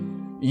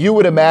 You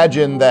would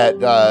imagine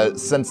that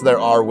since there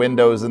are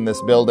windows in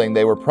this building,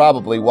 they were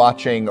probably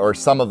watching, or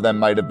some of them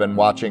might have been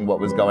watching what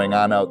was going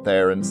on out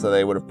there, and so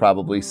they would have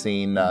probably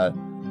seen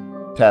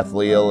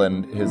Tathliel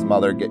and his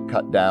mother get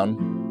cut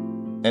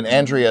down. And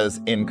Andrea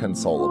is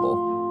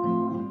inconsolable.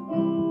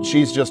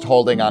 She's just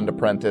holding on to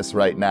Prentice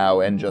right now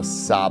and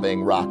just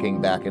sobbing,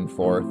 rocking back and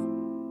forth.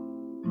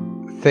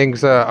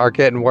 Things are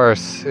getting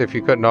worse, if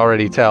you couldn't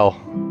already tell.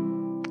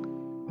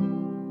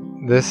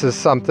 This is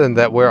something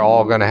that we're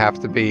all going to have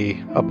to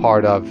be a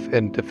part of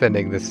in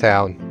defending this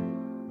town.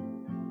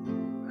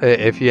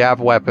 If you have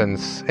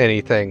weapons,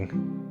 anything,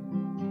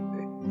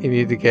 you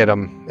need to get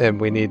them, and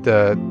we need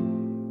to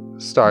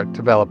start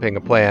developing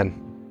a plan.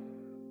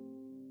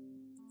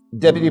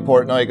 Deputy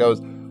Portnoy goes,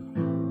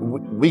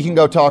 "We can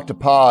go talk to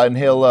Pa, and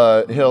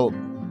he'll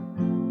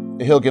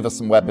give us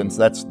some weapons.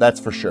 That's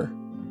for sure."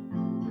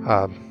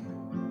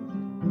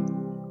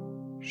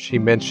 She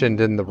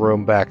mentioned in the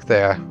room back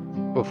there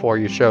before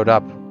you showed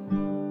up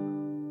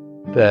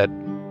that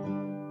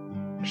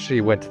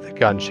she went to the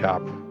gun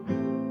shop.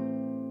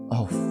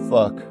 Oh,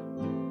 fuck.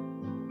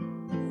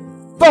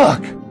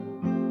 Fuck!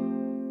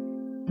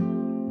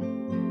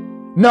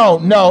 No.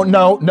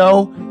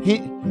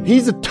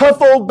 He's a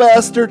tough old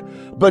bastard,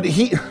 but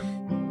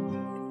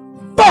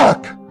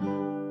Fuck!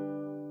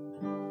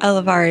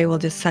 Alivari will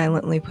just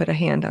silently put a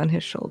hand on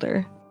his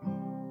shoulder.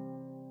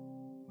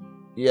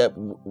 Yeah,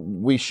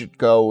 we should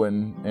go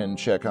and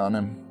check on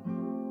him.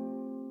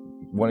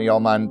 One of y'all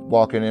mind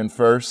walking in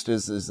first?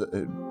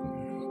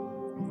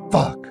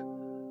 Fuck.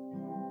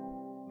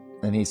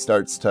 And he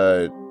starts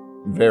to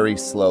very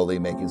slowly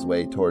make his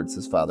way towards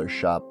his father's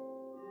shop.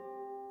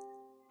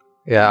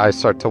 Yeah, I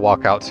start to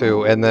walk out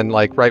too, and then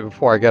right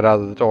before I get out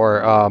of the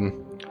door,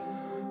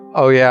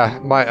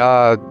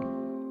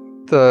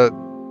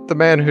 the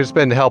man who's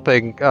been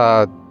helping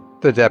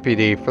the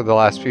deputy for the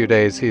last few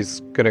days,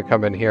 he's gonna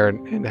come in here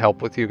and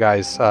help with you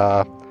guys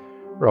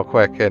real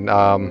quick, and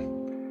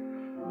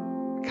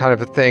kind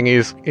of a thing.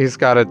 He's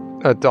got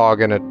a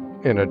dog in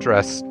a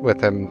dress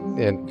with him,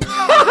 and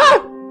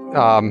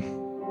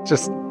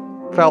just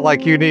felt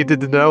like you needed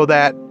to know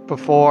that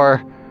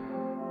before.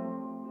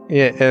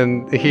 Yeah,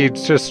 and he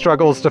just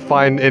struggles to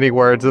find any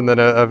words, and then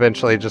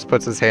eventually just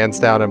puts his hands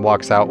down and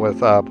walks out with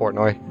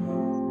Portnoy.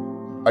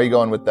 Are you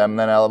going with them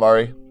then,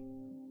 Alivari?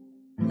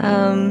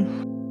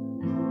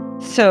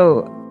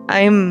 So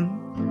I'm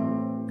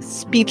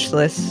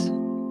speechless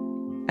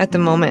at the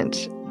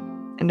moment,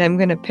 and I'm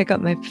gonna pick up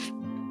my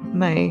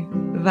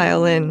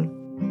violin,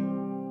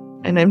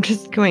 and I'm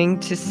just going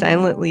to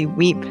silently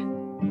weep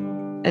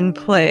and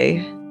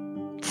play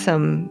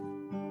some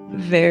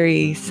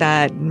very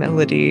sad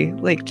melody,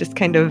 just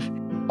kind of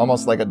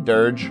almost like a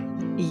dirge.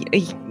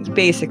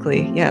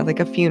 Basically, yeah, like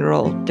a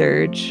funeral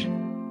dirge.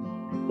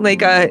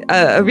 Like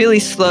a really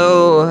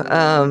slow,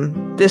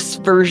 this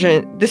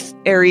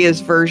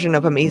area's version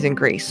of Amazing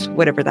Grace,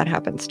 whatever that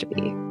happens to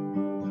be.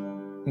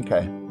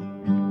 Okay.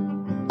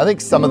 I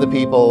think some of the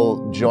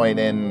people join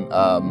in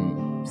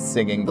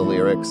singing the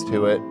lyrics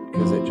to it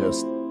because it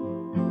just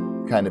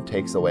kind of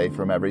takes away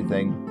from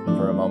everything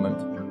for a moment.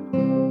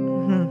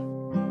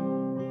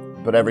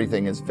 Mm-hmm. But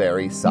everything is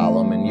very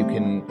solemn, and you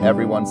can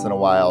every once in a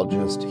while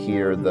just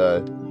hear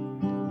the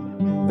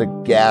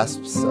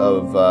gasps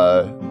of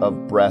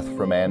breath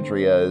from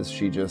Andrea as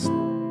she just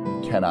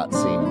cannot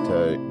seem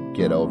to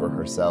get over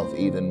herself,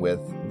 even with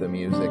the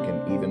music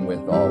and even with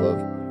all of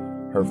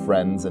her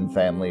friends and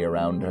family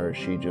around her.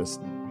 She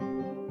just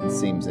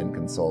seems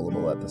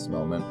inconsolable at this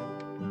moment.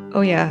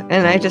 Oh yeah,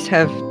 and I just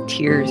have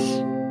tears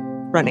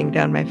running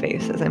down my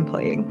face as I'm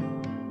playing.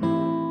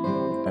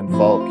 And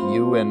Falk,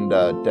 you and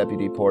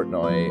Deputy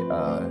Portnoy,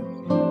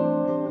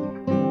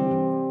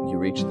 you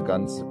reach the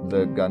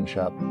gun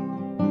shop.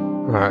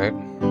 All right.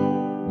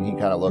 And he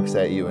kind of looks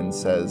at you and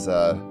says,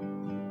 I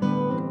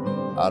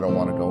don't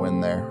want to go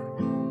in there.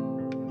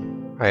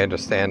 I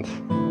understand.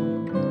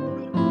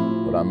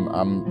 But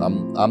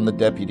I'm the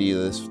deputy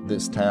of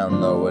this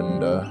town though,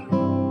 and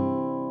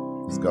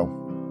let's go.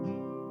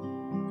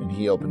 And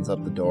he opens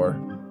up the door,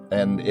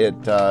 and it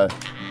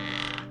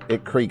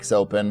creaks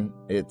open.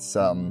 It's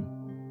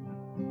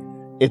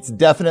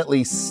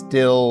definitely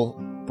still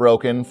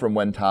broken from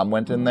when Tom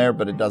went in there,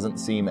 but it doesn't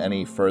seem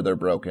any further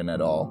broken at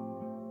all.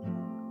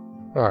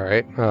 All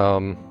right.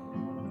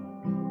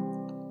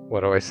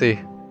 What do I see?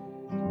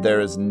 There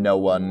is no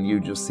one. You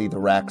just see the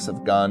racks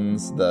of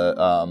guns.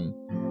 The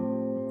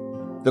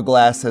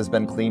glass has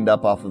been cleaned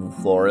up off of the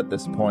floor at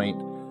this point,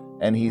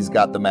 and he's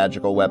got the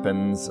magical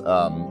weapons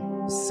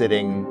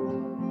sitting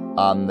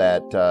on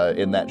that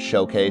in that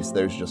showcase.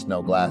 There's just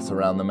no glass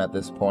around them at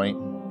this point,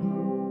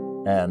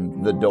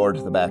 and the door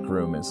to the back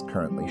room is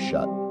currently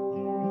shut.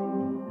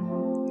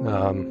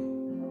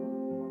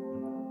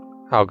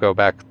 I'll go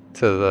back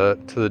to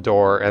the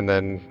door, and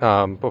then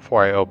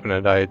before I open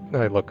it, I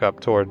look up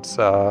towards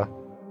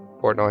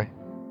Portnoy.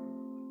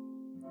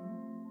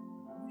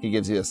 He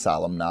gives you a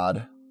solemn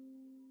nod.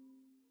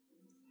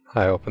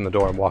 I open the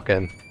door and walk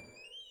in.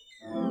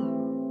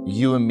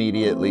 You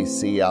immediately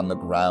see on the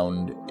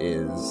ground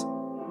is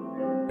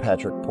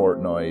Patrick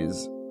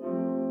Portnoy's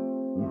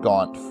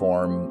gaunt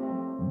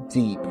form,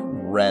 deep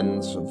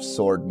rends of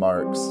sword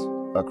marks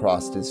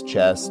across his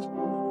chest,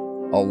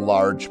 a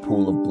large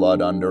pool of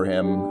blood under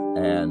him,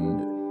 and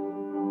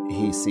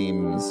he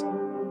seems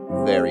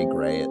very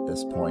gray at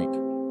this point.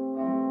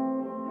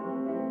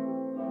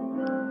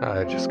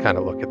 I just kind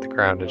of look at the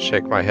ground and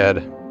shake my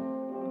head.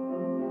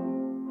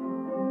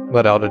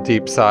 Let out a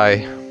deep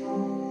sigh.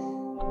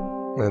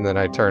 And then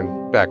I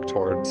turn back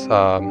towards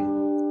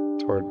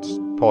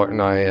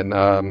Portnoy and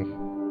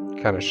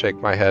kind of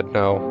shake my head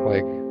no,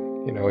 like,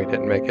 he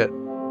didn't make it.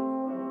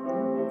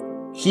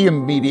 He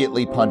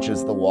immediately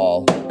punches the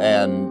wall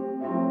and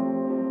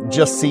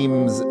just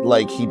seems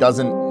like he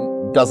doesn't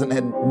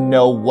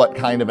know what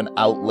kind of an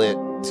outlet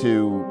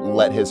to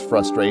let his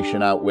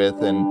frustration out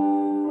with, and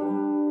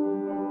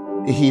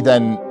he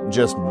then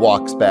just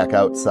walks back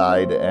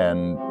outside,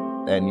 and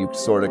you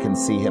sort of can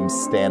see him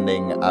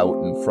standing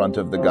out in front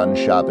of the gun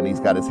shop, and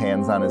he's got his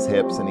hands on his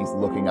hips and he's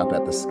looking up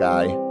at the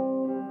sky.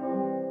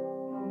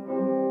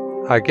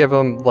 I give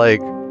him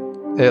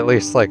at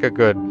least a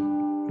good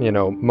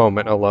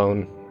moment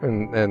alone,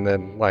 and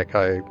then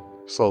I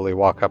slowly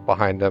walk up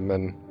behind him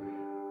and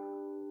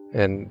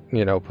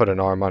put an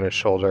arm on his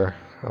shoulder.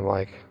 I'm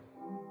like,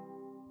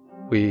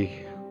 we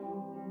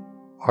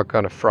are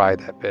gonna fry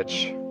that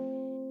bitch.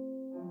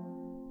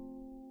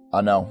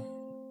 I know.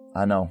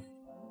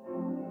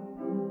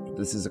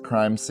 This is a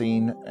crime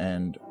scene,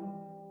 and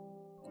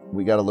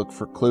we gotta look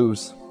for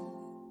clues.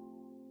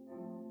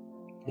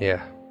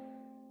 Yeah.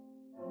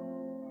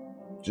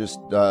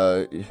 Just,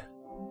 why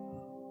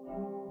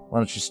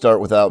don't you start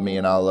without me,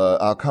 and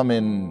I'll come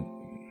in.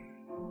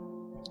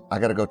 I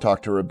gotta go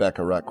talk to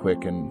Rebecca right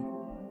quick, and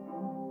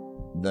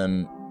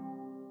then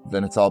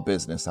it's all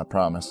business, I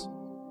promise.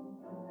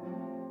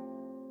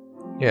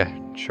 Yeah,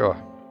 sure.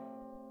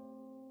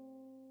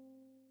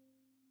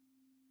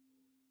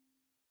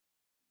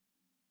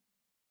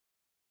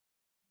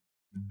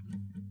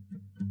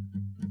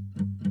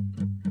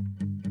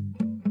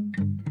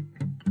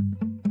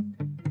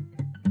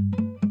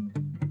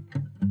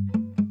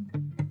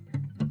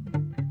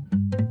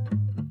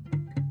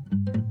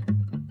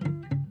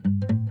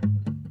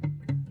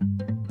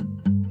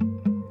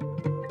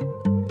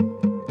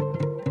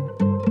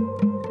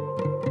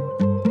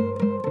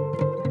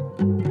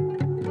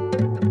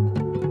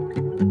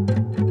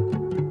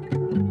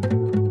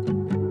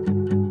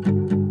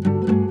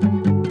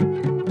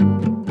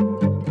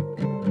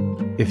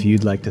 If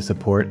you'd like to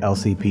support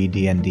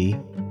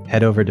LCP-DND,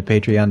 head over to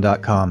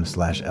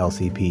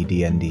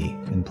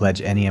patreon.com/LCP-DND and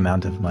pledge any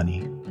amount of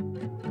money.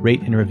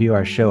 Rate and review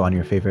our show on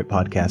your favorite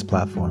podcast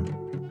platform.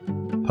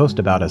 Post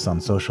about us on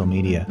social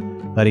media,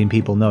 letting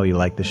people know you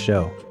like the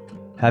show.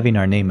 Having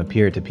our name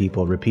appear to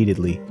people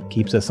repeatedly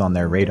keeps us on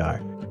their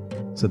radar,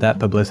 so that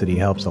publicity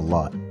helps a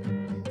lot.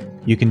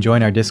 You can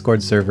join our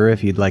Discord server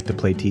if you'd like to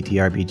play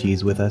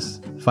TTRPGs with us.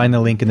 Find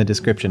the link in the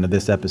description of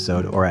this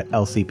episode or at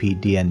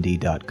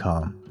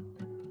lcpdnd.com.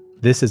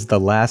 This is the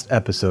last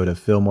episode of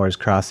Fillmore's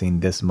Crossing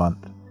this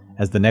month,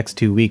 as the next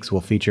 2 weeks will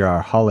feature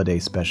our holiday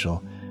special,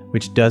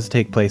 which does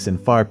take place in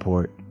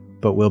Farport,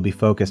 but will be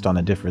focused on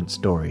a different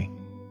story.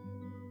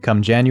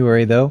 Come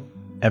January, though,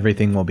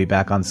 everything will be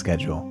back on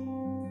schedule.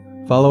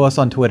 Follow us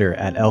on Twitter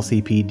at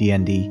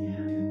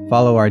LCPDND,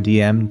 follow our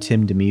DM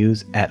Tim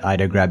Demuse at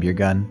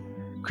IdaGrabYourGun,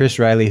 Chris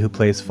Riley who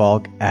plays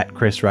Falk at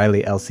Chris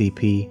Riley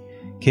LCP,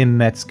 Kim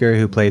Metzger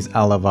who plays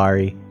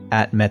Alavari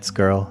at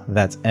Metzgirl,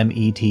 that's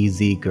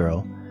METZ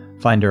Girl.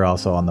 Find her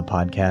also on the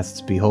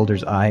podcasts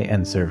Beholder's Eye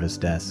and Service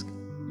Desk.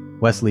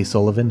 Wesley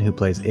Sullivan who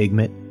plays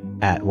Igmit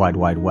at Wide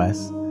Wide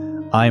Wes.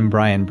 I'm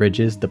Brian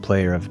Bridges, the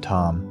player of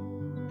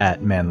Tom,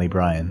 at Manly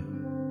Brian.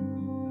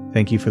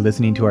 Thank you for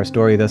listening to our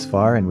story thus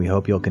far, and we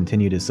hope you'll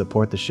continue to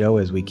support the show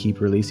as we keep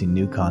releasing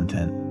new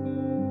content.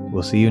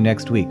 We'll see you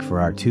next week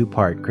for our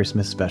 2-part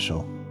Christmas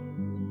special.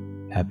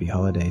 Happy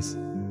holidays.